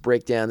enjoyed this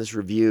breakdown, this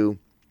review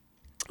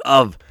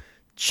of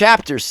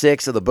Chapter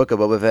 6 of the Book of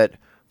Boba Fett.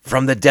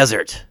 From the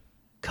desert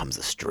comes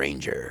a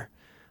stranger.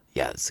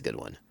 Yeah, that's a good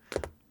one.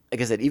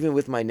 Like I said, even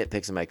with my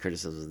nitpicks and my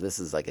criticisms, this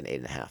is like an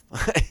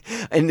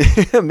 8.5.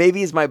 And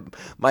maybe it's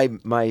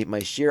my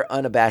sheer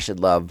unabashed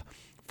love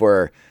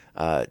for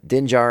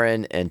Din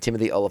Djarin and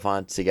Timothy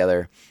Olyphant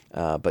together.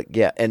 But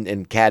yeah,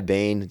 and Cad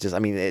Bane.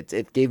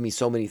 It gave me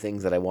so many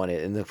things that I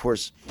wanted. And of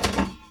course,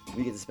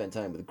 we get to spend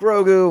time with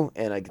Grogu,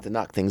 and I get to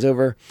knock things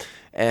over.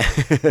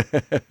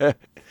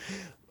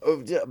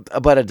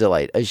 But a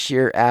delight. A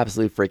sheer,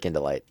 absolute freaking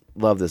delight.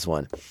 Love this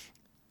one.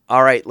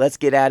 All right, let's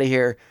get out of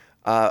here.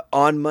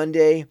 On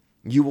Monday,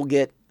 you will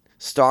get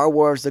Star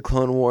Wars The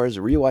Clone Wars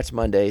Rewatch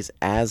Mondays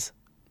as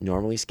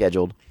normally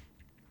scheduled.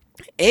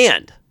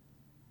 And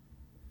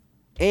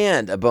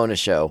a bonus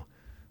show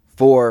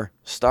for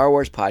Star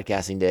Wars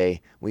Podcasting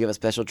Day. We have a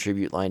special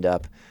tribute lined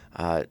up,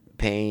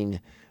 paying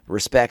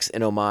respects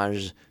and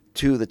homage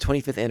to the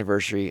 25th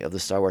anniversary of the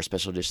Star Wars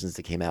special editions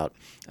that came out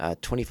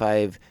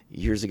 25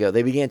 years ago.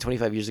 They began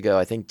 25 years ago,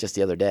 I think, just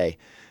the other day.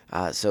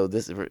 So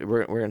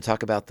we're going to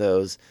talk about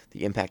those,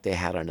 the impact they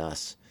had on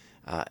us.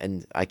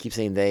 And I keep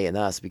saying they and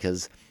us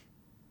because,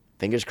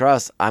 fingers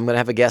crossed, I'm going to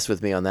have a guest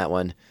with me on that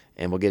one,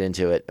 and we'll get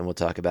into it, and we'll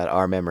talk about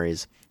our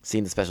memories,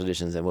 seeing the special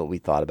editions, and what we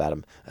thought about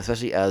them,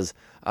 especially as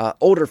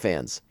older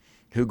fans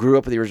who grew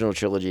up with the original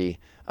trilogy,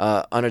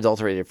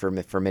 unadulterated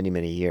for many,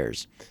 many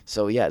years.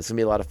 So yeah, it's going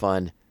to be a lot of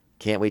fun.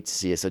 Can't wait to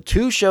see it. So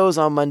 2 shows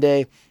on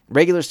Monday,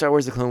 regular Star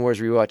Wars The Clone Wars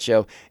rewatch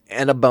show,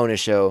 and a bonus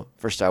show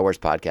for Star Wars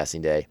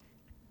Podcasting Day.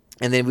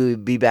 And then we will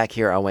be back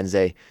here on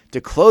Wednesday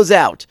to close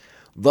out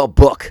the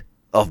Book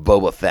of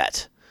Boba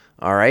Fett.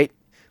 All right,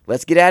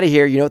 let's get out of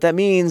here. You know what that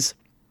means?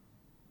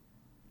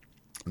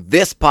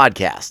 This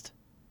podcast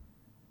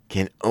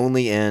can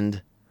only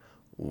end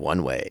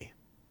one way.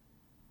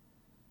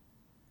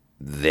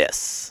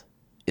 This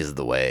is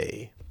the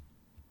way.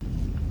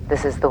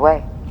 This is the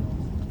way.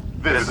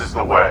 This is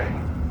the way.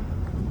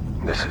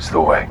 This is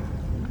the way.